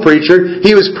heard one preacher,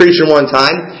 he was preaching one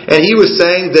time, and he was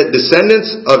saying that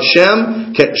descendants of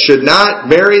Shem should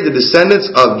not marry the descendants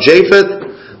of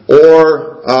Japheth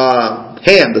or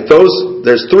Ham.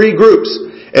 There's three groups,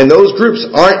 and those groups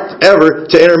aren't ever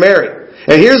to intermarry.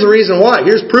 And here's the reason why.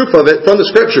 Here's proof of it from the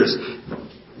Scriptures.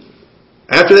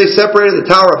 After they separated the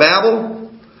Tower of Babel,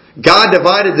 God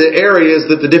divided the areas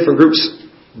that the different groups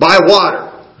by water.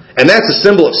 And that's a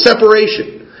symbol of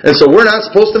separation. And so we're not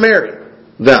supposed to marry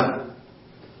them.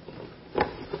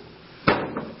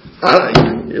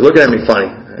 You're looking at me funny.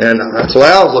 And that's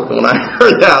why I was looking when I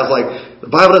heard that. I was like, the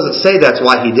Bible doesn't say that's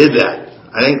why He did that.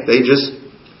 I think they just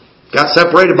got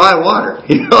separated by water.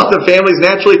 The families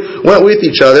naturally went with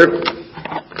each other.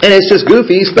 And it's just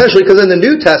goofy, especially because in the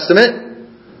New Testament,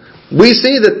 we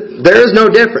see that there is no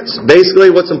difference.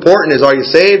 Basically, what's important is, are you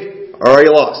saved or are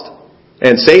you lost?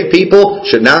 And saved people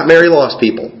should not marry lost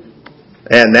people.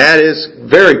 And that is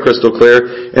very crystal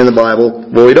clear in the Bible.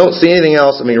 But we don't see anything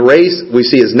else. Race, we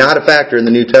see, is not a factor in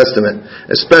the New Testament,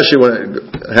 especially when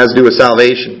it has to do with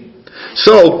salvation.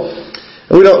 So,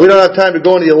 we don't have time to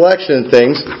go into the election and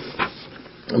things.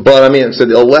 But so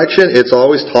the election, it's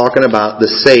always talking about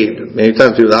the saved. Many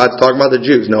times people say, it's talking about the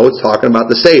Jews. No, it's talking about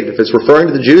the saved. If it's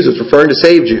referring to the Jews, it's referring to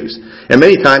saved Jews. And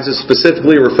many times it's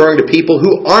specifically referring to people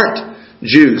who aren't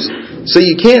Jews. So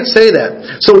you can't say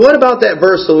that. So what about that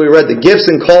verse that we read, the gifts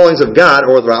and callings of God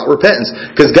or without repentance?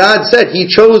 Because God said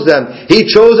He chose them. He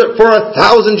chose it for 1,000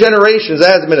 generations. It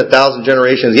hasn't been 1,000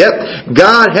 generations yet.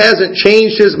 God hasn't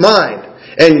changed His mind.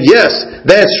 And yes,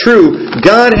 that's true.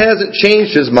 God hasn't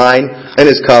changed His mind and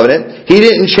His covenant. He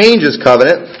didn't change His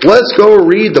covenant. Let's go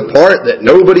read the part that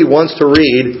nobody wants to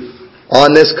read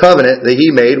on this covenant that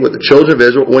He made with the children of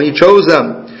Israel when He chose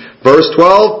them. Verse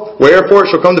 12, wherefore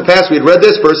it shall come to pass, we had read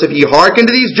this verse, if ye hearken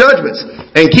to these judgments,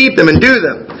 and keep them and do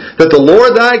them, that the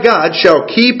Lord thy God shall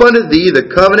keep unto thee the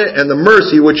covenant and the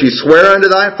mercy which He sware unto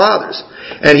thy fathers.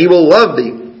 And He will love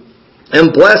thee,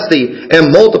 and bless thee,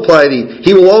 and multiply thee.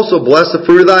 He will also bless the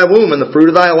fruit of thy womb, and the fruit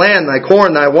of thy land, thy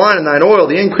corn, thy wine, and thine oil,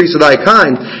 the increase of thy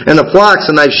kind, and the flocks,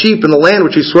 and thy sheep, and the land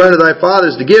which He sware unto thy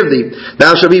fathers to give thee.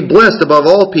 Thou shalt be blessed above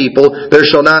all people. There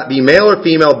shall not be male or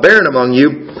female barren among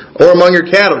you, or among your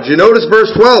cattle. Did you notice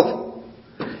verse 12?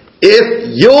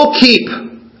 If you'll keep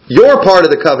your part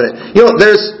of the covenant.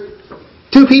 There's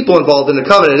two people involved in the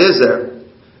covenant, is there?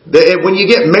 When you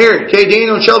get married,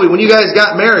 Daniel and Shelby, when you guys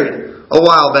got married a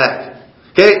while back,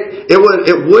 it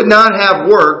would not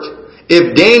have worked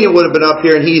if Daniel would have been up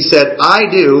here and he said, I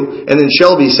do, and then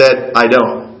Shelby said, I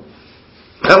don't.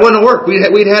 That wouldn't have worked. We'd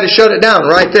had to shut it down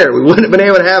right there. We wouldn't have been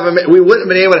able to have a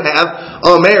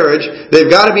marriage.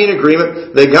 They've got to be in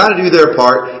agreement. They've got to do their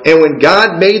part. And when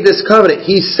God made this covenant,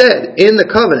 He said in the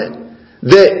covenant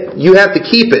that you have to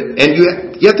keep it, and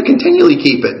you have to continually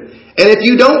keep it. And if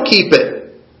you don't keep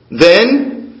it,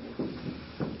 then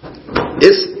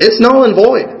it's null and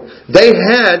void. They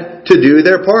had to do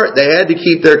their part. They had to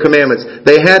keep their commandments.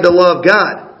 They had to love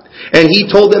God. And He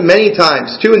told them many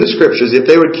times, too, in the Scriptures, if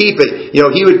they would keep it,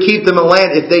 He would keep them in the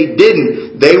land. If they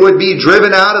didn't, they would be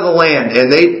driven out of the land.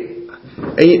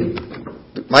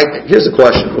 Mike, here's the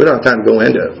question. We don't have time to go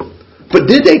into it. But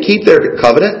did they keep their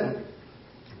covenant?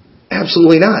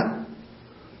 Absolutely not.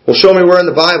 Well, show me where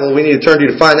in the Bible we need to turn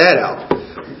to find that out.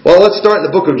 Well, let's start in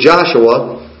the book of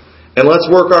Joshua, and let's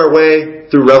work our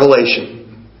way through Revelation.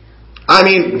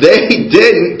 They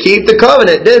didn't keep the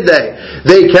covenant, did they?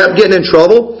 They kept getting in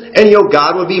trouble. And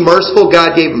God would be merciful.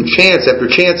 God gave them chance after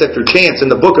chance after chance.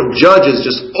 In the book of Judges,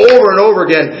 just over and over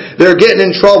again, they're getting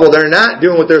in trouble. They're not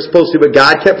doing what they're supposed to, but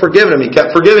God kept forgiving them. He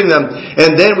kept forgiving them.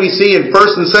 And then we see in 1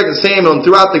 and 2 Samuel and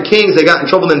throughout the kings, they got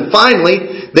in trouble. And then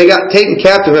finally, they got taken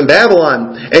captive in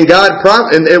Babylon. And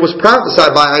and it was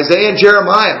prophesied by Isaiah and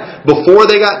Jeremiah before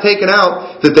they got taken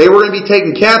out that they were going to be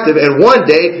taken captive. And one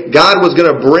day, God was going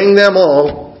to bring them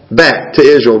all back to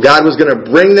Israel. God was going to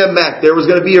bring them back. There was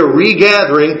going to be a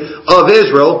regathering of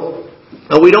Israel.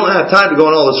 And we don't have time to go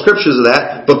into all the scriptures of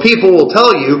that, but people will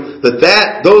tell you that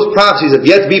those prophecies have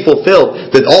yet to be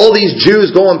fulfilled. That all these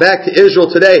Jews going back to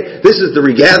Israel today, this is the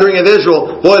regathering of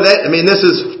Israel. Boy, this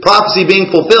is prophecy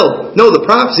being fulfilled. No, the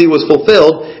prophecy was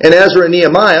fulfilled in Ezra and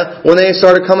Nehemiah when they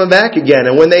started coming back again,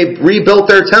 and when they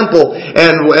rebuilt their temple,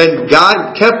 and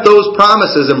God kept those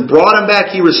promises and brought them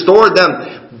back. He restored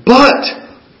them. But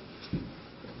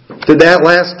did that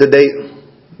last? Did they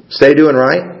stay doing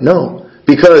right? No.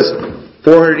 Because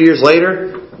 400 years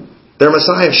later, their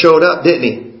Messiah showed up, didn't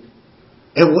He?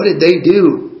 And what did they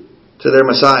do to their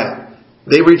Messiah?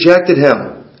 They rejected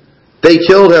Him. They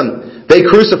killed Him. They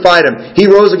crucified Him. He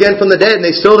rose again from the dead, and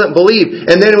they still didn't believe.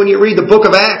 And then when you read the book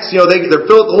of Acts, they're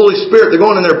filled with the Holy Spirit. They're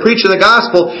going and they're preaching the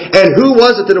gospel. And who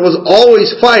was it that was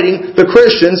always fighting the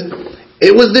Christians?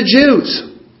 It was the Jews.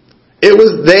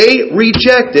 They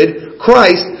rejected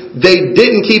Christ. They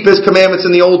didn't keep His commandments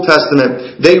in the Old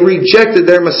Testament. They rejected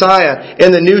their Messiah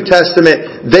in the New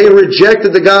Testament. They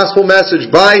rejected the gospel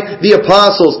message by the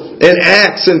apostles in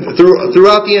Acts and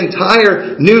throughout the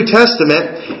entire New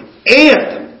Testament.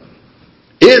 And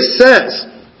it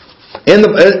says in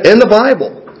the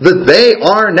Bible that they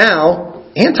are now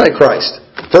Antichrist.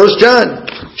 1 John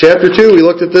chapter 2. We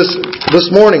looked at this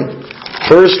morning.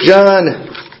 1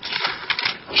 John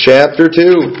chapter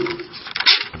 2.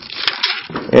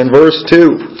 In verse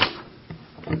 2.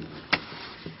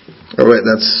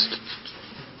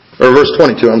 verse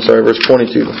 22, I'm sorry, verse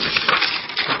 22.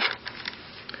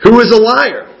 Who is a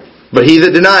liar? But he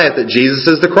that denieth that Jesus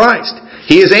is the Christ.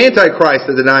 He is Antichrist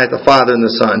that denieth the Father and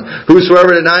the Son.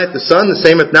 Whosoever denieth the Son, the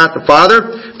same hath not the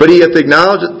Father, but he that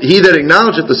acknowledgeth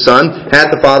the Son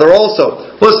hath the Father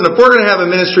also. Listen, if we're going to have a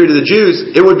ministry to the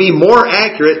Jews, it would be more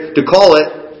accurate to call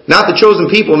it not the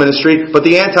chosen people ministry, but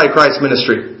the Antichrist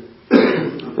ministry.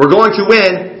 We're going to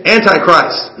win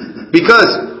Antichrist.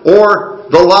 Or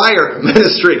the liar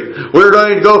ministry. We're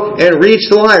going to go and reach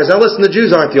the liars. Now listen, the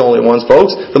Jews aren't the only ones,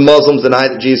 folks. The Muslims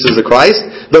deny that Jesus is the Christ.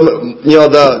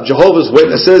 The Jehovah's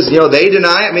Witnesses, they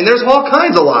deny it. I mean, there's all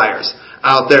kinds of liars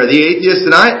out there. The atheists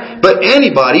deny it. But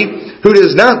anybody who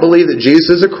does not believe that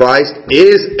Jesus is the Christ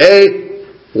is a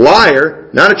liar,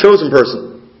 not a chosen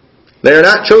person. They are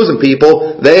not chosen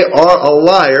people. They are a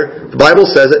liar. The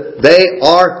Bible says it. They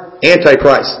are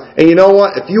Antichrist. And you know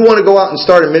what? If you want to go out and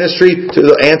start a ministry to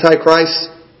the Antichrist,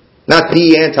 not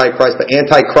the Antichrist, but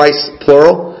Antichrist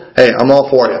plural, hey, I'm all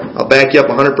for you. I'll back you up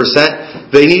 100%.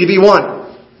 They need to be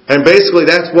one. And basically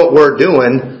that's what we're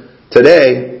doing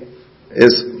today,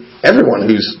 is everyone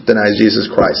who denies Jesus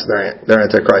Christ, they're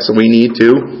Antichrist. And we need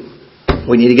to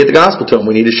get the gospel to them.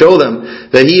 We need to show them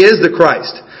that He is the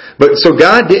Christ. But so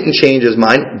God didn't change His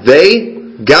mind.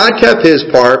 God kept His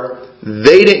part.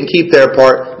 They didn't keep their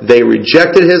part. They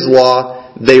rejected His law.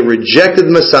 They rejected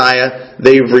the Messiah.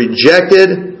 They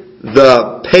rejected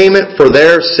the payment for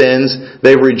their sins.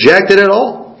 They rejected it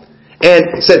all.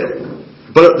 And said,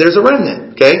 but there's a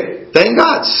remnant, okay? Thank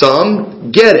God. Some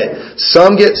get it.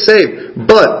 Some get saved.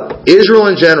 But Israel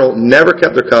in general never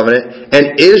kept their covenant.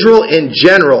 And Israel in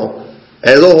general,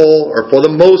 as a whole, or for the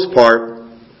most part,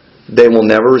 they will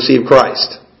never receive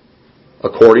Christ,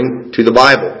 according to the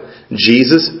Bible.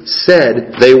 Jesus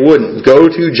said they wouldn't. Go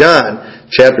to John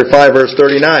chapter 5, verse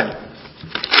 39.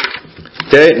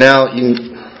 Okay, now you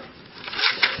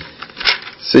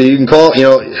can call,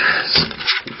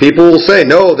 people will say,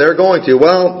 no, they're going to.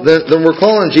 Well, then we're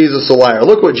calling Jesus a liar.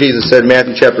 Look what Jesus said in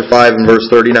Matthew chapter 5 and verse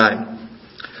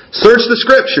 39. Search the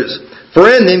Scriptures,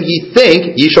 for in them ye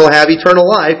think ye shall have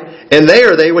eternal life, and they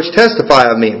are they which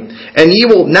testify of me. And ye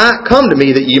will not come to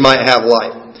me that ye might have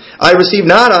life. I receive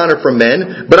not honor from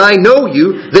men, but I know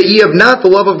you, that ye have not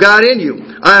the love of God in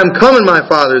you. I am come in my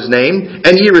Father's name,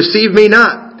 and ye receive me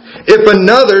not. If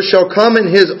another shall come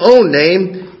in his own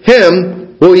name,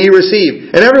 him will ye receive.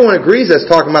 And everyone agrees that's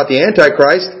talking about the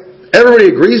Antichrist.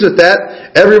 Everybody agrees with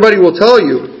that. Everybody will tell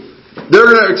you they're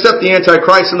going to accept the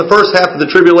Antichrist in the first half of the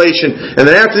tribulation. And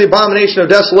then after the abomination of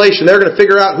desolation, they're going to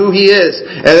figure out who he is.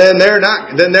 And then they're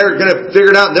going to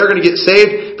figure it out and they're going to get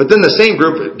saved. But then the same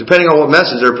group, depending on what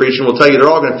message they're preaching, will tell you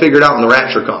they're all going to figure it out when the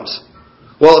rapture comes.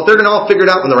 Well, if they're going to all figure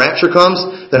it out when the rapture comes,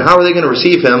 then how are they going to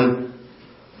receive him?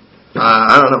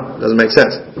 I don't know. It doesn't make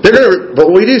sense.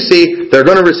 But we do see they're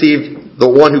going to receive the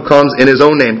one who comes in his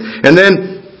own name. And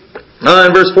then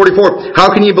in verse 44, how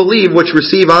can ye believe which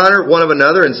receive honor one of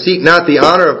another and seek not the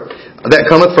honor that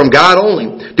cometh from God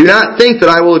only? Do not think that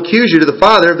I will accuse you to the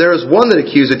Father. There is one that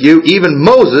accuseth you, even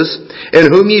Moses, in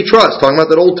whom ye trust. Talking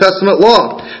about that Old Testament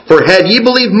law. For had ye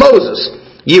believed Moses,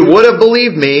 ye would have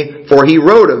believed me, for he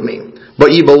wrote of me.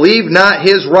 But ye believe not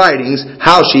his writings,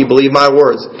 how shall ye believe my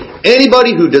words?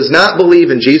 Anybody who does not believe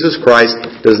in Jesus Christ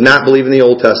does not believe in the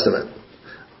Old Testament.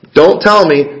 Don't tell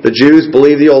me the Jews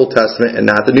believe the Old Testament and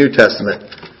not the New Testament.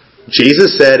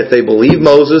 Jesus said if they believe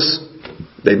Moses,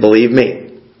 they believe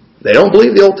me. They don't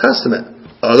believe the Old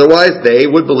Testament. Otherwise, they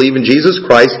would believe in Jesus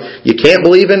Christ. You can't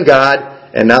believe in God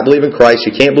and not believe in Christ.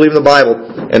 You can't believe in the Bible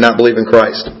and not believe in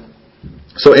Christ.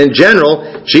 So in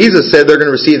general, Jesus said they're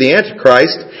going to receive the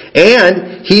Antichrist.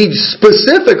 And He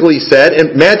specifically said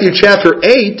in Matthew chapter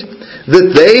 8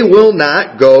 that they will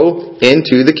not go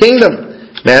into the kingdom.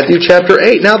 Matthew chapter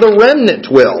 8. Now the remnant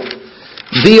will.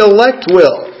 The elect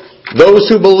will. Those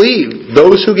who believe.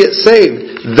 Those who get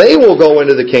saved. They will go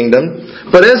into the kingdom.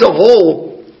 But as a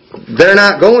whole, they're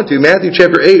not going to. Matthew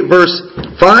chapter 8 verse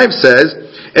 5 says,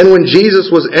 And when Jesus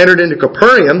was entered into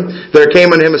Capernaum, there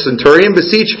came unto him a centurion,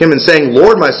 beseeching him and saying,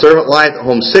 Lord, my servant lieth at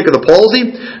home sick of the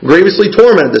palsy, grievously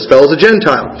tormented. This fellow is a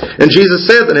Gentile. And Jesus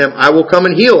saith unto him, I will come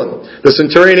and heal him. The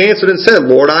centurion answered and said,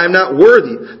 Lord, I am not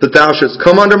worthy that thou shouldst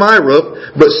come under my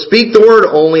roof, but speak the word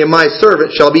only, and my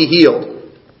servant shall be healed.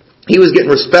 He was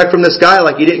getting respect from this guy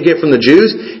like he didn't get from the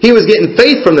Jews. He was getting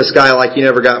faith from this guy like he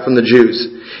never got from the Jews.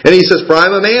 And he says, For I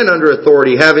am a man under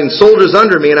authority, having soldiers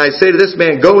under me, and I say to this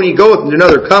man, Go, and he goeth, and to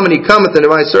another, Come, and he cometh, and to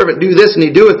my servant, Do this, and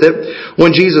he doeth it. When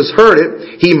Jesus heard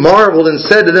it, he marveled and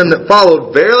said to them that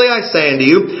followed, Verily I say unto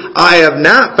you, I have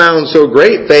not found so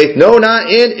great faith, no,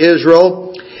 not in Israel.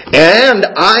 And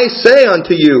I say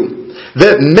unto you,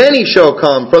 that many shall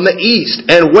come from the east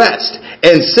and west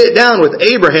and sit down with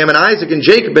Abraham and Isaac and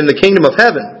Jacob in the kingdom of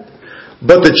heaven.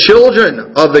 But the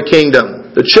children of the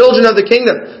kingdom,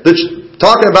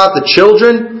 talking about the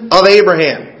children of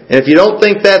Abraham. And if you don't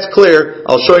think that's clear,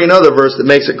 I'll show you another verse that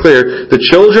makes it clear. The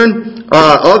children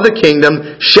of the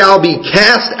kingdom shall be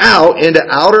cast out into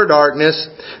outer darkness.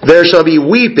 There shall be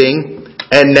weeping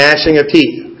and gnashing of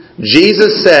teeth.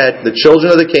 Jesus said the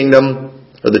children of the kingdom,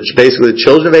 basically the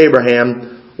children of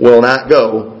Abraham, will not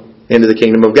go into the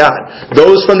kingdom of God.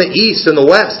 Those from the east and the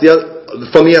west,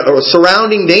 from the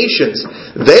surrounding nations,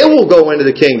 they will go into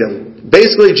the kingdom.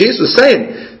 Basically, Jesus was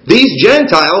saying, these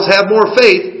Gentiles have more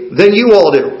faith than you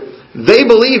all do. They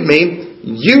believe me,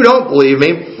 you don't believe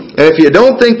me. And if you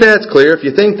don't think that's clear, if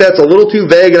you think that's a little too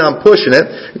vague and I'm pushing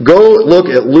it, go look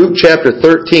at Luke chapter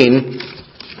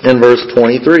 13 and verse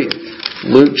 23.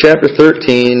 Luke chapter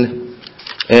 13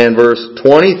 and verse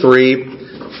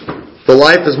 23. The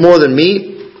life is more than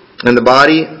meat, and the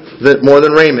body more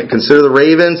than raiment. Consider the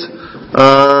ravens.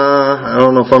 I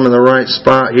don't know if I'm in the right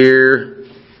spot here.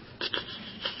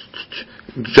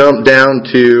 Jump down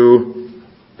to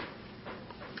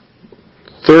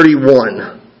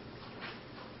 31.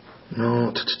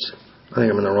 No, I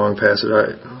think I'm in the wrong passage.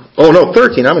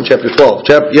 13. I'm in chapter 12.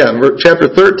 Chapter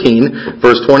 13,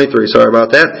 verse 23. Sorry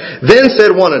about that. Then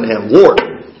said one unto him, Lord,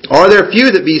 are there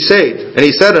few that be saved? And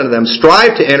he said unto them,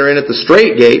 strive to enter in at the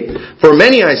strait gate, for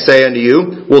many, I say unto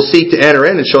you, will seek to enter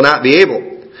in and shall not be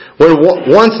able. When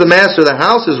once the master of the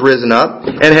house is risen up,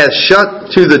 and hath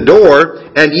shut to the door,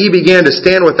 and ye began to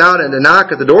stand without and to knock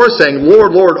at the door, saying,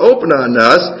 Lord, Lord, open unto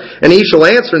us. And he shall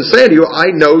answer and say unto you, I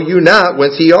know you not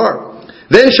whence ye are.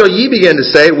 Then shall ye begin to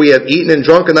say, we have eaten and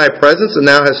drunk in thy presence, and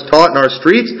thou hast taught in our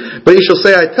streets. But he shall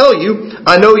say, I tell you,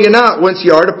 I know you not whence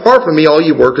ye are. Depart from me, all ye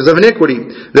workers of iniquity.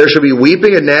 There shall be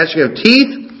weeping and gnashing of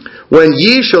teeth, when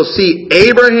ye shall see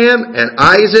Abraham and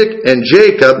Isaac and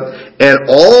Jacob and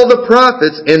all the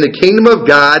prophets in the kingdom of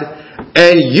God,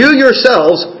 and you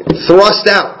yourselves thrust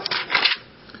out.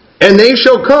 And they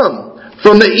shall come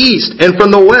from the east and from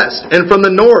the west and from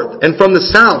the north and from the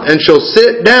south, and shall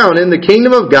sit down in the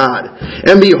kingdom of God.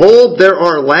 And behold, there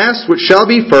are last which shall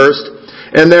be first,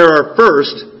 and there are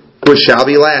first which shall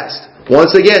be last.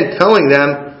 Once again, telling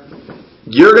them,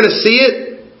 you're going to see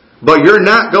it, but you're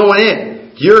not going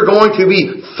in. You're going to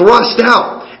be thrust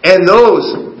out. And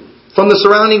those from the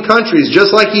surrounding countries,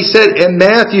 just like he said in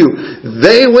Matthew,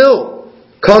 they will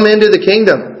come into the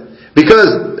kingdom.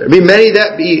 Because many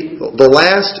that be the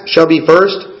last shall be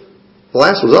first. The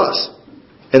last was us.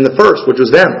 And the first, which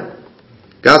was them.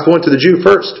 God's going to the Jew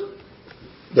first.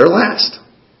 They're last.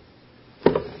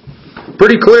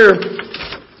 Pretty clear.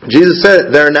 Jesus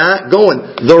said they're not going.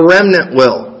 The remnant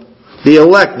will. The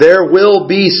elect, there will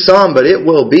be some, but it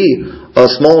will be a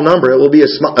small number. It will be a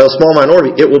small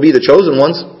minority. It will be the chosen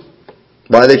ones.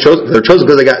 Why are they chosen? They're chosen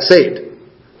because they got saved.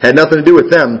 Had nothing to do with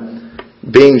them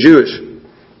being Jewish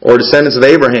or descendants of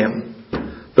Abraham.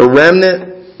 The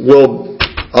remnant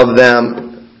of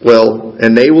them will,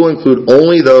 and they will include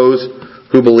only those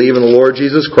who believe in the Lord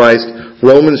Jesus Christ.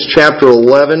 Romans chapter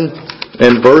 11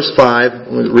 and verse 5.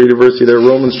 Let me read a verse there.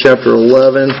 Romans chapter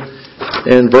 11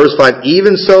 and verse 5.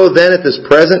 Even so then at this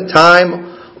present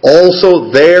time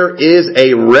also there is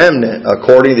a remnant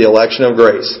according to the election of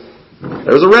grace.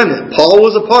 There was a remnant. Paul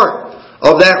was a part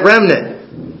of that remnant.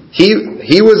 He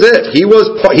was it. He was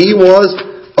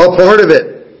a part of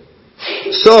it.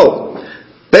 So,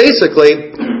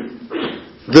 basically,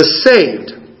 the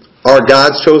saved are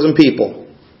God's chosen people.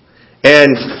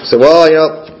 And so,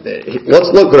 let's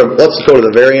go to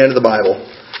the very end of the Bible.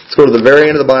 Let's go to the very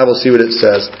end of the Bible, see what it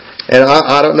says. And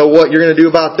I don't know what you're going to do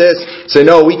about this. Say,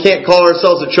 no, we can't call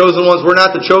ourselves the chosen ones. We're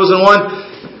not the chosen one.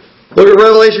 Look at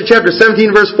Revelation chapter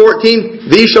 17, verse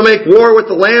 14. These shall make war with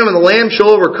the Lamb, and the Lamb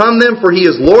shall overcome them, for he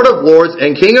is Lord of lords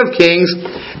and King of kings.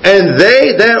 And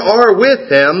they that are with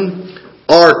him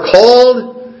are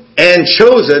called and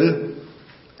chosen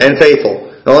and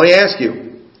faithful. Now let me ask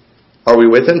you, are we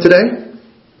with him today?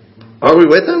 Are we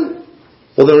with him?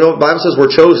 Well, then the Bible says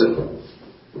we're chosen.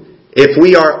 If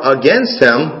we are against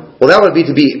him, well, that would be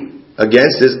to be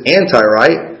against is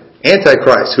right?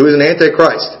 Antichrist. Who is an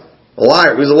antichrist? A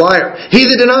liar. Who's a liar? He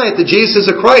that denieth that Jesus is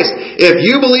the Christ. If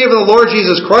you believe in the Lord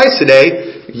Jesus Christ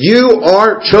today, you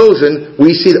are chosen.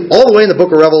 We see it all the way in the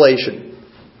book of Revelation.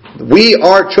 We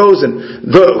are chosen.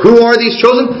 Who are these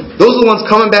chosen? Those are the ones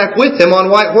coming back with him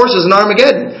on white horses in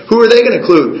Armageddon. Who are they going to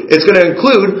include? It's going to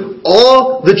include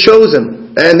all the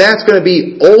chosen. And that's going to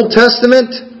be Old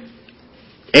Testament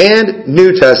and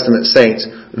New Testament saints.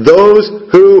 Those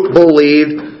who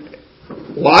believed,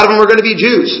 a lot of them are going to be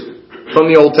Jews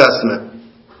from the Old Testament.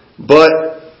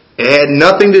 But It had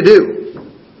nothing to do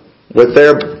with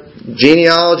their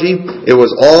genealogy. It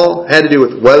was all had to do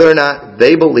with whether or not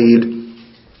they believed,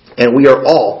 and we are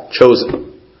all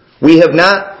chosen. We have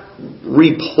not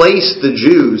replaced the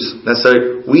Jews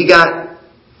necessarily. We got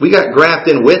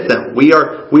grafted in with them. We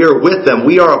are with them.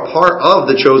 We are a part of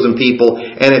the chosen people.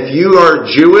 And if you are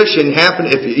Jewish and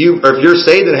if you're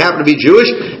saved and happen to be Jewish,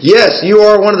 yes, you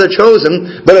are one of the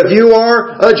chosen. But if you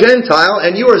are a Gentile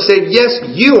and you are saved, yes,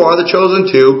 you are the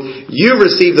chosen too. You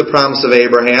receive the promise of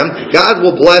Abraham. God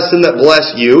will bless them that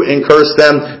bless you and curse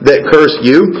them that curse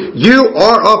you. You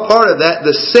are a part of that.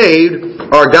 The saved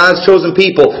are God's chosen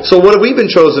people. So what have we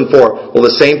been chosen for? Well,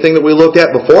 the same thing that we looked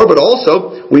at before, but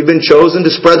also we've been chosen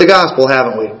to spread the gospel,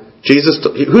 haven't we? Jesus,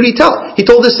 who did He tell? He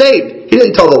told the saved. He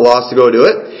didn't tell the lost to go do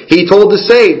it. He told the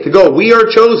saved to go. We are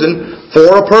chosen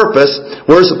for a purpose.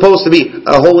 We're supposed to be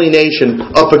a holy nation,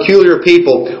 a peculiar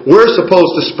people. We're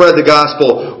supposed to spread the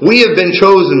gospel. We have been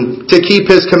chosen to keep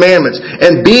His commandments.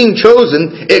 And being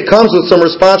chosen, it comes with some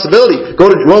responsibility. Go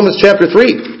to Romans chapter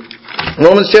 3.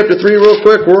 Romans chapter 3 real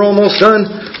quick. We're almost done.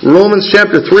 Romans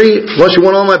chapter 3, unless you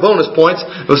want all my bonus points.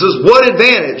 This is, what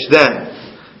advantage then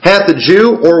hath the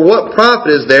Jew, or what profit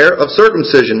is there of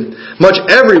circumcision? Much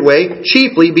every way,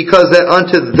 chiefly because that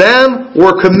unto them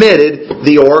were committed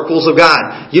the oracles of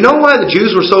God. You know why the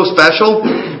Jews were so special?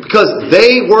 Because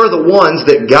they were the ones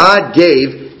that God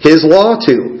gave His law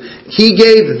to. He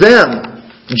gave them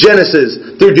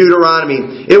Genesis through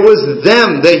Deuteronomy. It was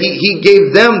them that He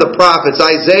gave them the prophets,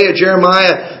 Isaiah,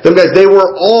 Jeremiah, them guys. They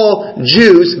were all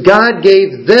Jews. God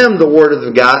gave them the word of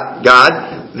God.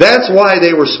 That's why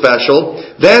they were special.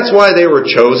 That's why they were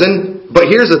chosen. But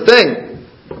here's the thing.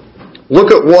 Look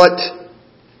at what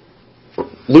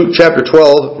Luke chapter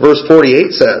 12, verse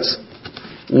 48 says.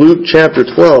 Luke chapter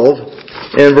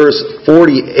 12 and verse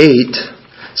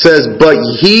 48 says, But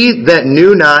he that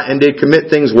knew not and did commit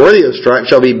things worthy of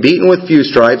stripes shall be beaten with few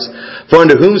stripes. For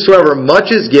unto whomsoever much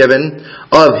is given,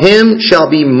 of him shall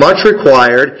be much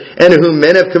required, and to whom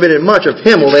men have committed much, of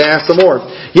him will they ask the more.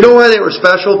 You know why they were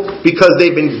special? Because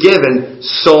they've been given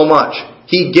so much.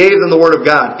 He gave them the Word of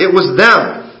God. It was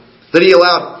them that He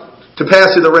allowed to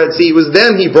pass through the Red Sea. It was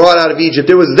them He brought out of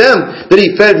Egypt. It was them that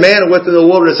He fed manna with in the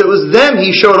wilderness. It was them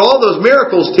He showed all those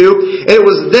miracles to. And it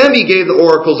was them He gave the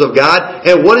oracles of God.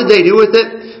 And what did they do with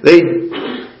it?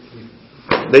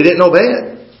 They didn't obey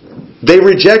it. They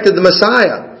rejected the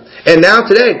Messiah. And now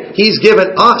today, He's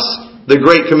given us the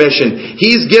Great Commission.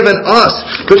 He's given us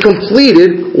the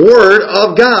completed Word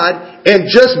of God. And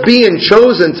just being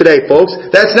chosen today, folks,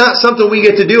 that's not something we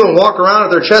get to do and walk around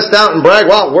with our chest out and brag,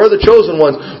 wow, we're the chosen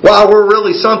ones. Wow, we're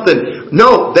really something.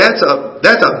 No, that's a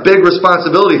big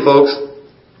responsibility, folks.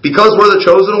 Because we're the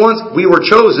chosen ones, we were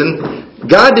chosen.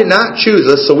 God did not choose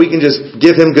us so we can just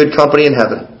give Him good company in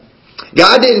heaven.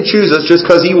 God didn't choose us just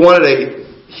because He wanted to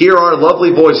hear our lovely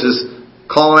voices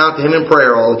calling out to Him in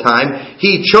prayer all the time.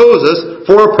 He chose us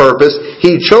for a purpose.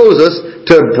 He chose us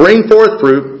to bring forth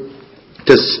fruit,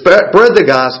 to spread the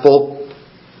gospel,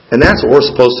 and that's what we're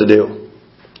supposed to do.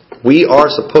 We are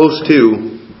supposed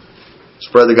to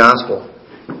spread the gospel.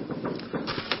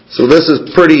 So this is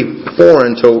pretty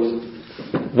foreign to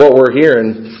what we're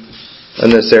hearing in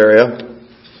this area.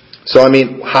 So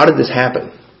how did this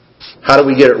happen? How did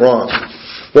we get it wrong?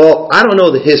 Well, I don't know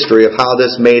the history of how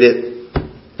this made it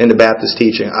into Baptist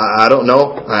teaching. I don't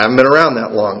know. I haven't been around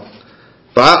that long.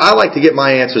 But I like to get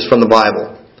my answers from the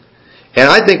Bible. And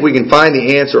I think we can find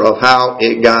the answer of how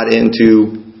it got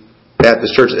into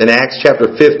Baptist churches. In Acts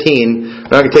chapter 15, I'm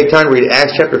not going to take time to read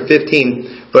Acts chapter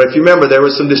 15, but if you remember, there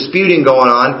was some disputing going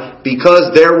on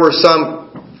because there were some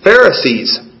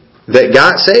Pharisees that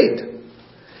got saved.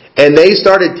 And they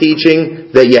started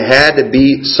teaching that you had to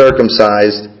be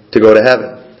circumcised to go to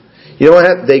heaven. You know what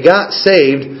happened? They got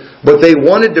saved, but they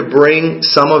wanted to bring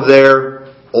some of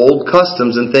their old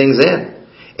customs and things in.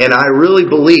 And I really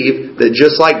believe that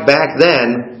just like back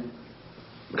then,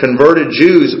 converted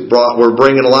Jews were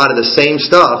bringing a lot of the same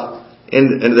stuff.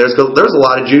 And there's a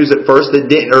lot of Jews at first that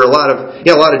didn't, or a lot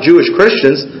of Jewish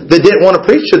Christians that didn't want to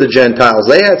preach to the Gentiles.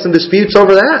 They had some disputes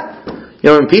over that.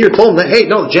 And Peter told them that, hey,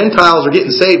 no, the Gentiles are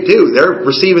getting saved too. They're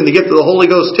receiving the gift of the Holy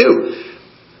Ghost too.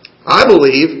 I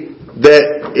believe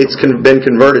that it's been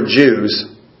converted Jews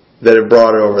that have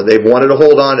brought it over. They've wanted to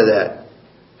hold on to that.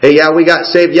 Hey, yeah, we got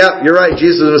saved. Yeah, you're right.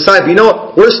 Jesus is the Messiah. But you know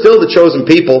what? We're still the chosen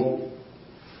people.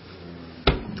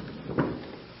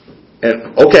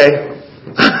 And, okay.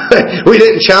 We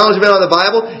didn't challenge them on the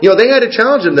Bible. They had to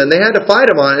challenge them then. They had to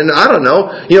fight them on it. And I don't know.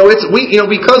 Because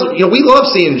we love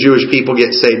seeing Jewish people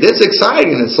get saved. It's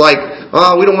exciting. It's like,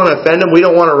 we don't want to offend them. We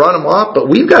don't want to run them off. But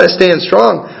we've got to stand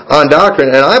strong on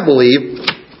doctrine. And I believe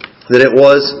that it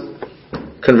was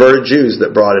converted Jews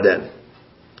that brought it in.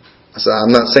 So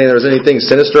I'm not saying there's anything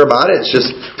sinister about it. It's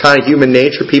just kind of human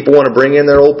nature. People want to bring in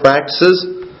their old practices.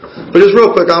 But just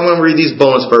real quick, I'm going to read these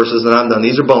bonus verses and I'm done.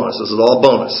 These are bonus. This is all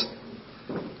bonus.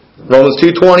 Romans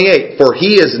 2:28. For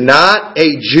he is not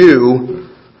a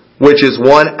Jew which is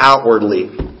one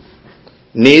outwardly.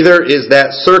 Neither is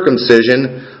that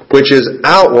circumcision which is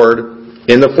outward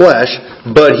in the flesh.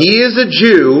 But he is a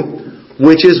Jew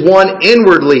which is one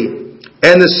inwardly.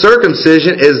 And the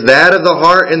circumcision is that of the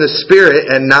heart and the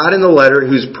spirit, and not in the letter,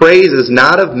 whose praise is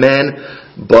not of men,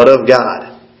 but of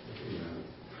God.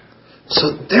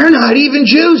 So they're not even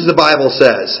Jews, the Bible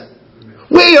says.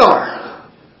 We are.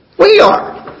 We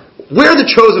are. We're the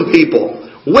chosen people.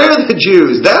 We're the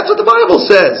Jews. That's what the Bible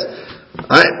says.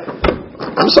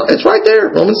 I'm sorry, it's right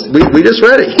there. Romans. We just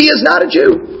read it. He is not a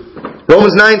Jew.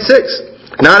 Romans 9:6.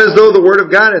 Not as though the word of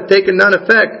God hath taken none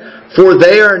effect. For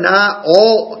they are not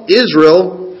all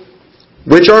Israel,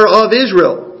 which are of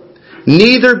Israel.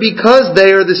 Neither because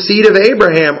they are the seed of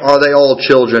Abraham are they all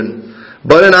children.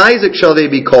 But in Isaac shall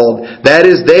they be called. That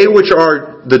is, they which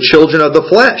are the children of the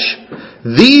flesh.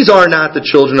 These are not the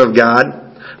children of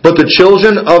God, but the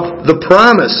children of the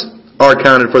promise are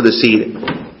counted for the seed.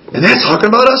 And that's talking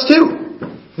about us too.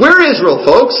 We're Israel,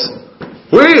 folks.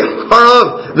 We are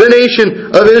of the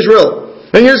nation of Israel.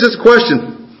 And here's this question.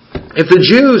 If the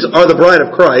Jews are the bride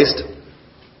of Christ,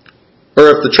 or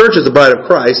if the church is the bride of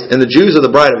Christ, and the Jews are the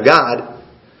bride of God,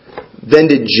 then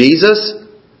did Jesus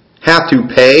have to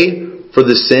pay for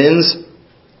the sins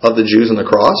of the Jews on the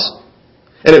cross?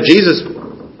 And did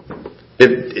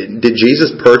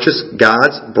Jesus purchase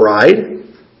God's bride?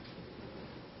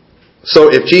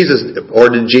 So did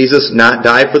Jesus not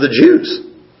die for the Jews?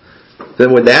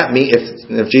 Then would that mean,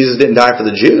 if Jesus didn't die for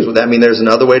the Jews, would that mean there's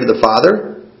another way to the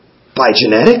Father? By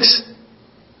genetics?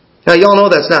 Now y'all know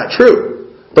that's not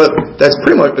true. But that's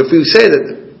pretty much, if we say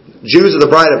that Jews are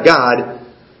the bride of God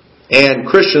and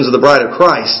Christians are the bride of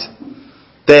Christ,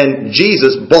 then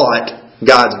Jesus bought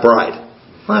God's bride.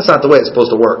 Well, that's not the way it's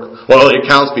supposed to work. Well, it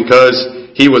counts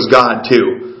because He was God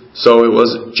too. So it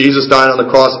was Jesus died on the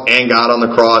cross and God on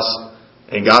the cross,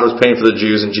 and God was paying for the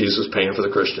Jews and Jesus was paying for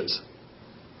the Christians.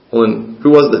 Well, then,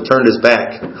 who was it that turned his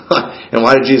back? And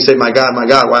why did Jesus say, my God,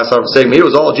 why hast thou forsaken me? It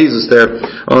was all Jesus there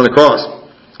on the cross.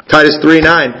 Titus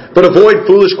 3:9. But avoid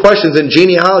foolish questions and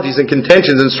genealogies and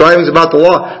contentions and strivings about the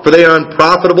law, for they are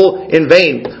unprofitable in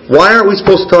vain. Why aren't we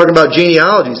supposed to talk about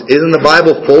genealogies? Isn't the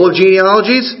Bible full of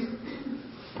genealogies?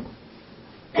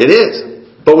 It is.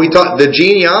 But we talk the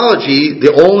genealogy,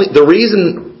 the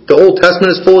reason the Old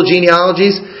Testament is full of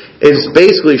genealogies is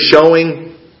basically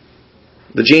showing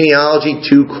the genealogy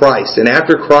to Christ. And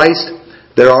after Christ,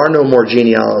 there are no more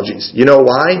genealogies. You know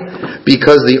why?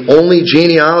 Because the only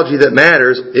genealogy that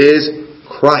matters is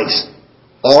Christ.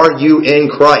 Are you in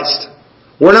Christ?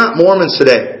 We're not Mormons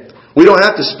today. We don't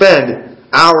have to spend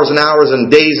hours and hours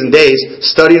and days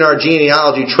studying our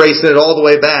genealogy, tracing it all the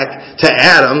way back to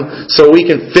Adam so we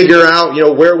can figure out,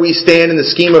 where we stand in the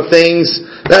scheme of things.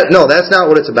 No, that's not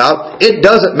what it's about. It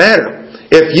doesn't matter.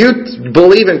 If you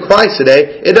believe in Christ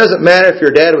today, it doesn't matter if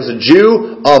your dad was a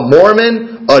Jew, a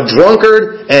Mormon, a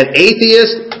drunkard, an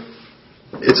atheist.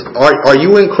 Are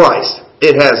you in Christ?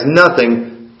 It has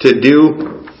nothing to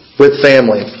do with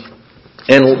family.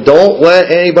 And don't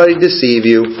let anybody deceive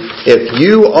you. If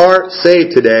you are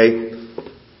saved today,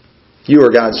 you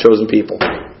are God's chosen people.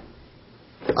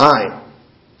 I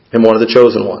am one of the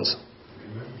chosen ones.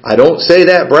 I don't say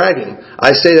that bragging.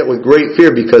 I say that with great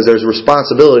fear because there's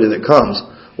responsibility that comes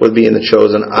with being the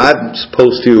chosen. I'm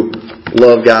supposed to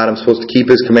love God. I'm supposed to keep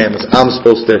His commandments. I'm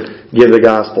supposed to give the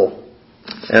gospel.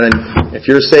 And then if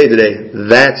you're saved today,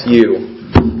 that's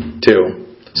you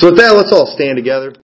too. So with that, let's all stand together.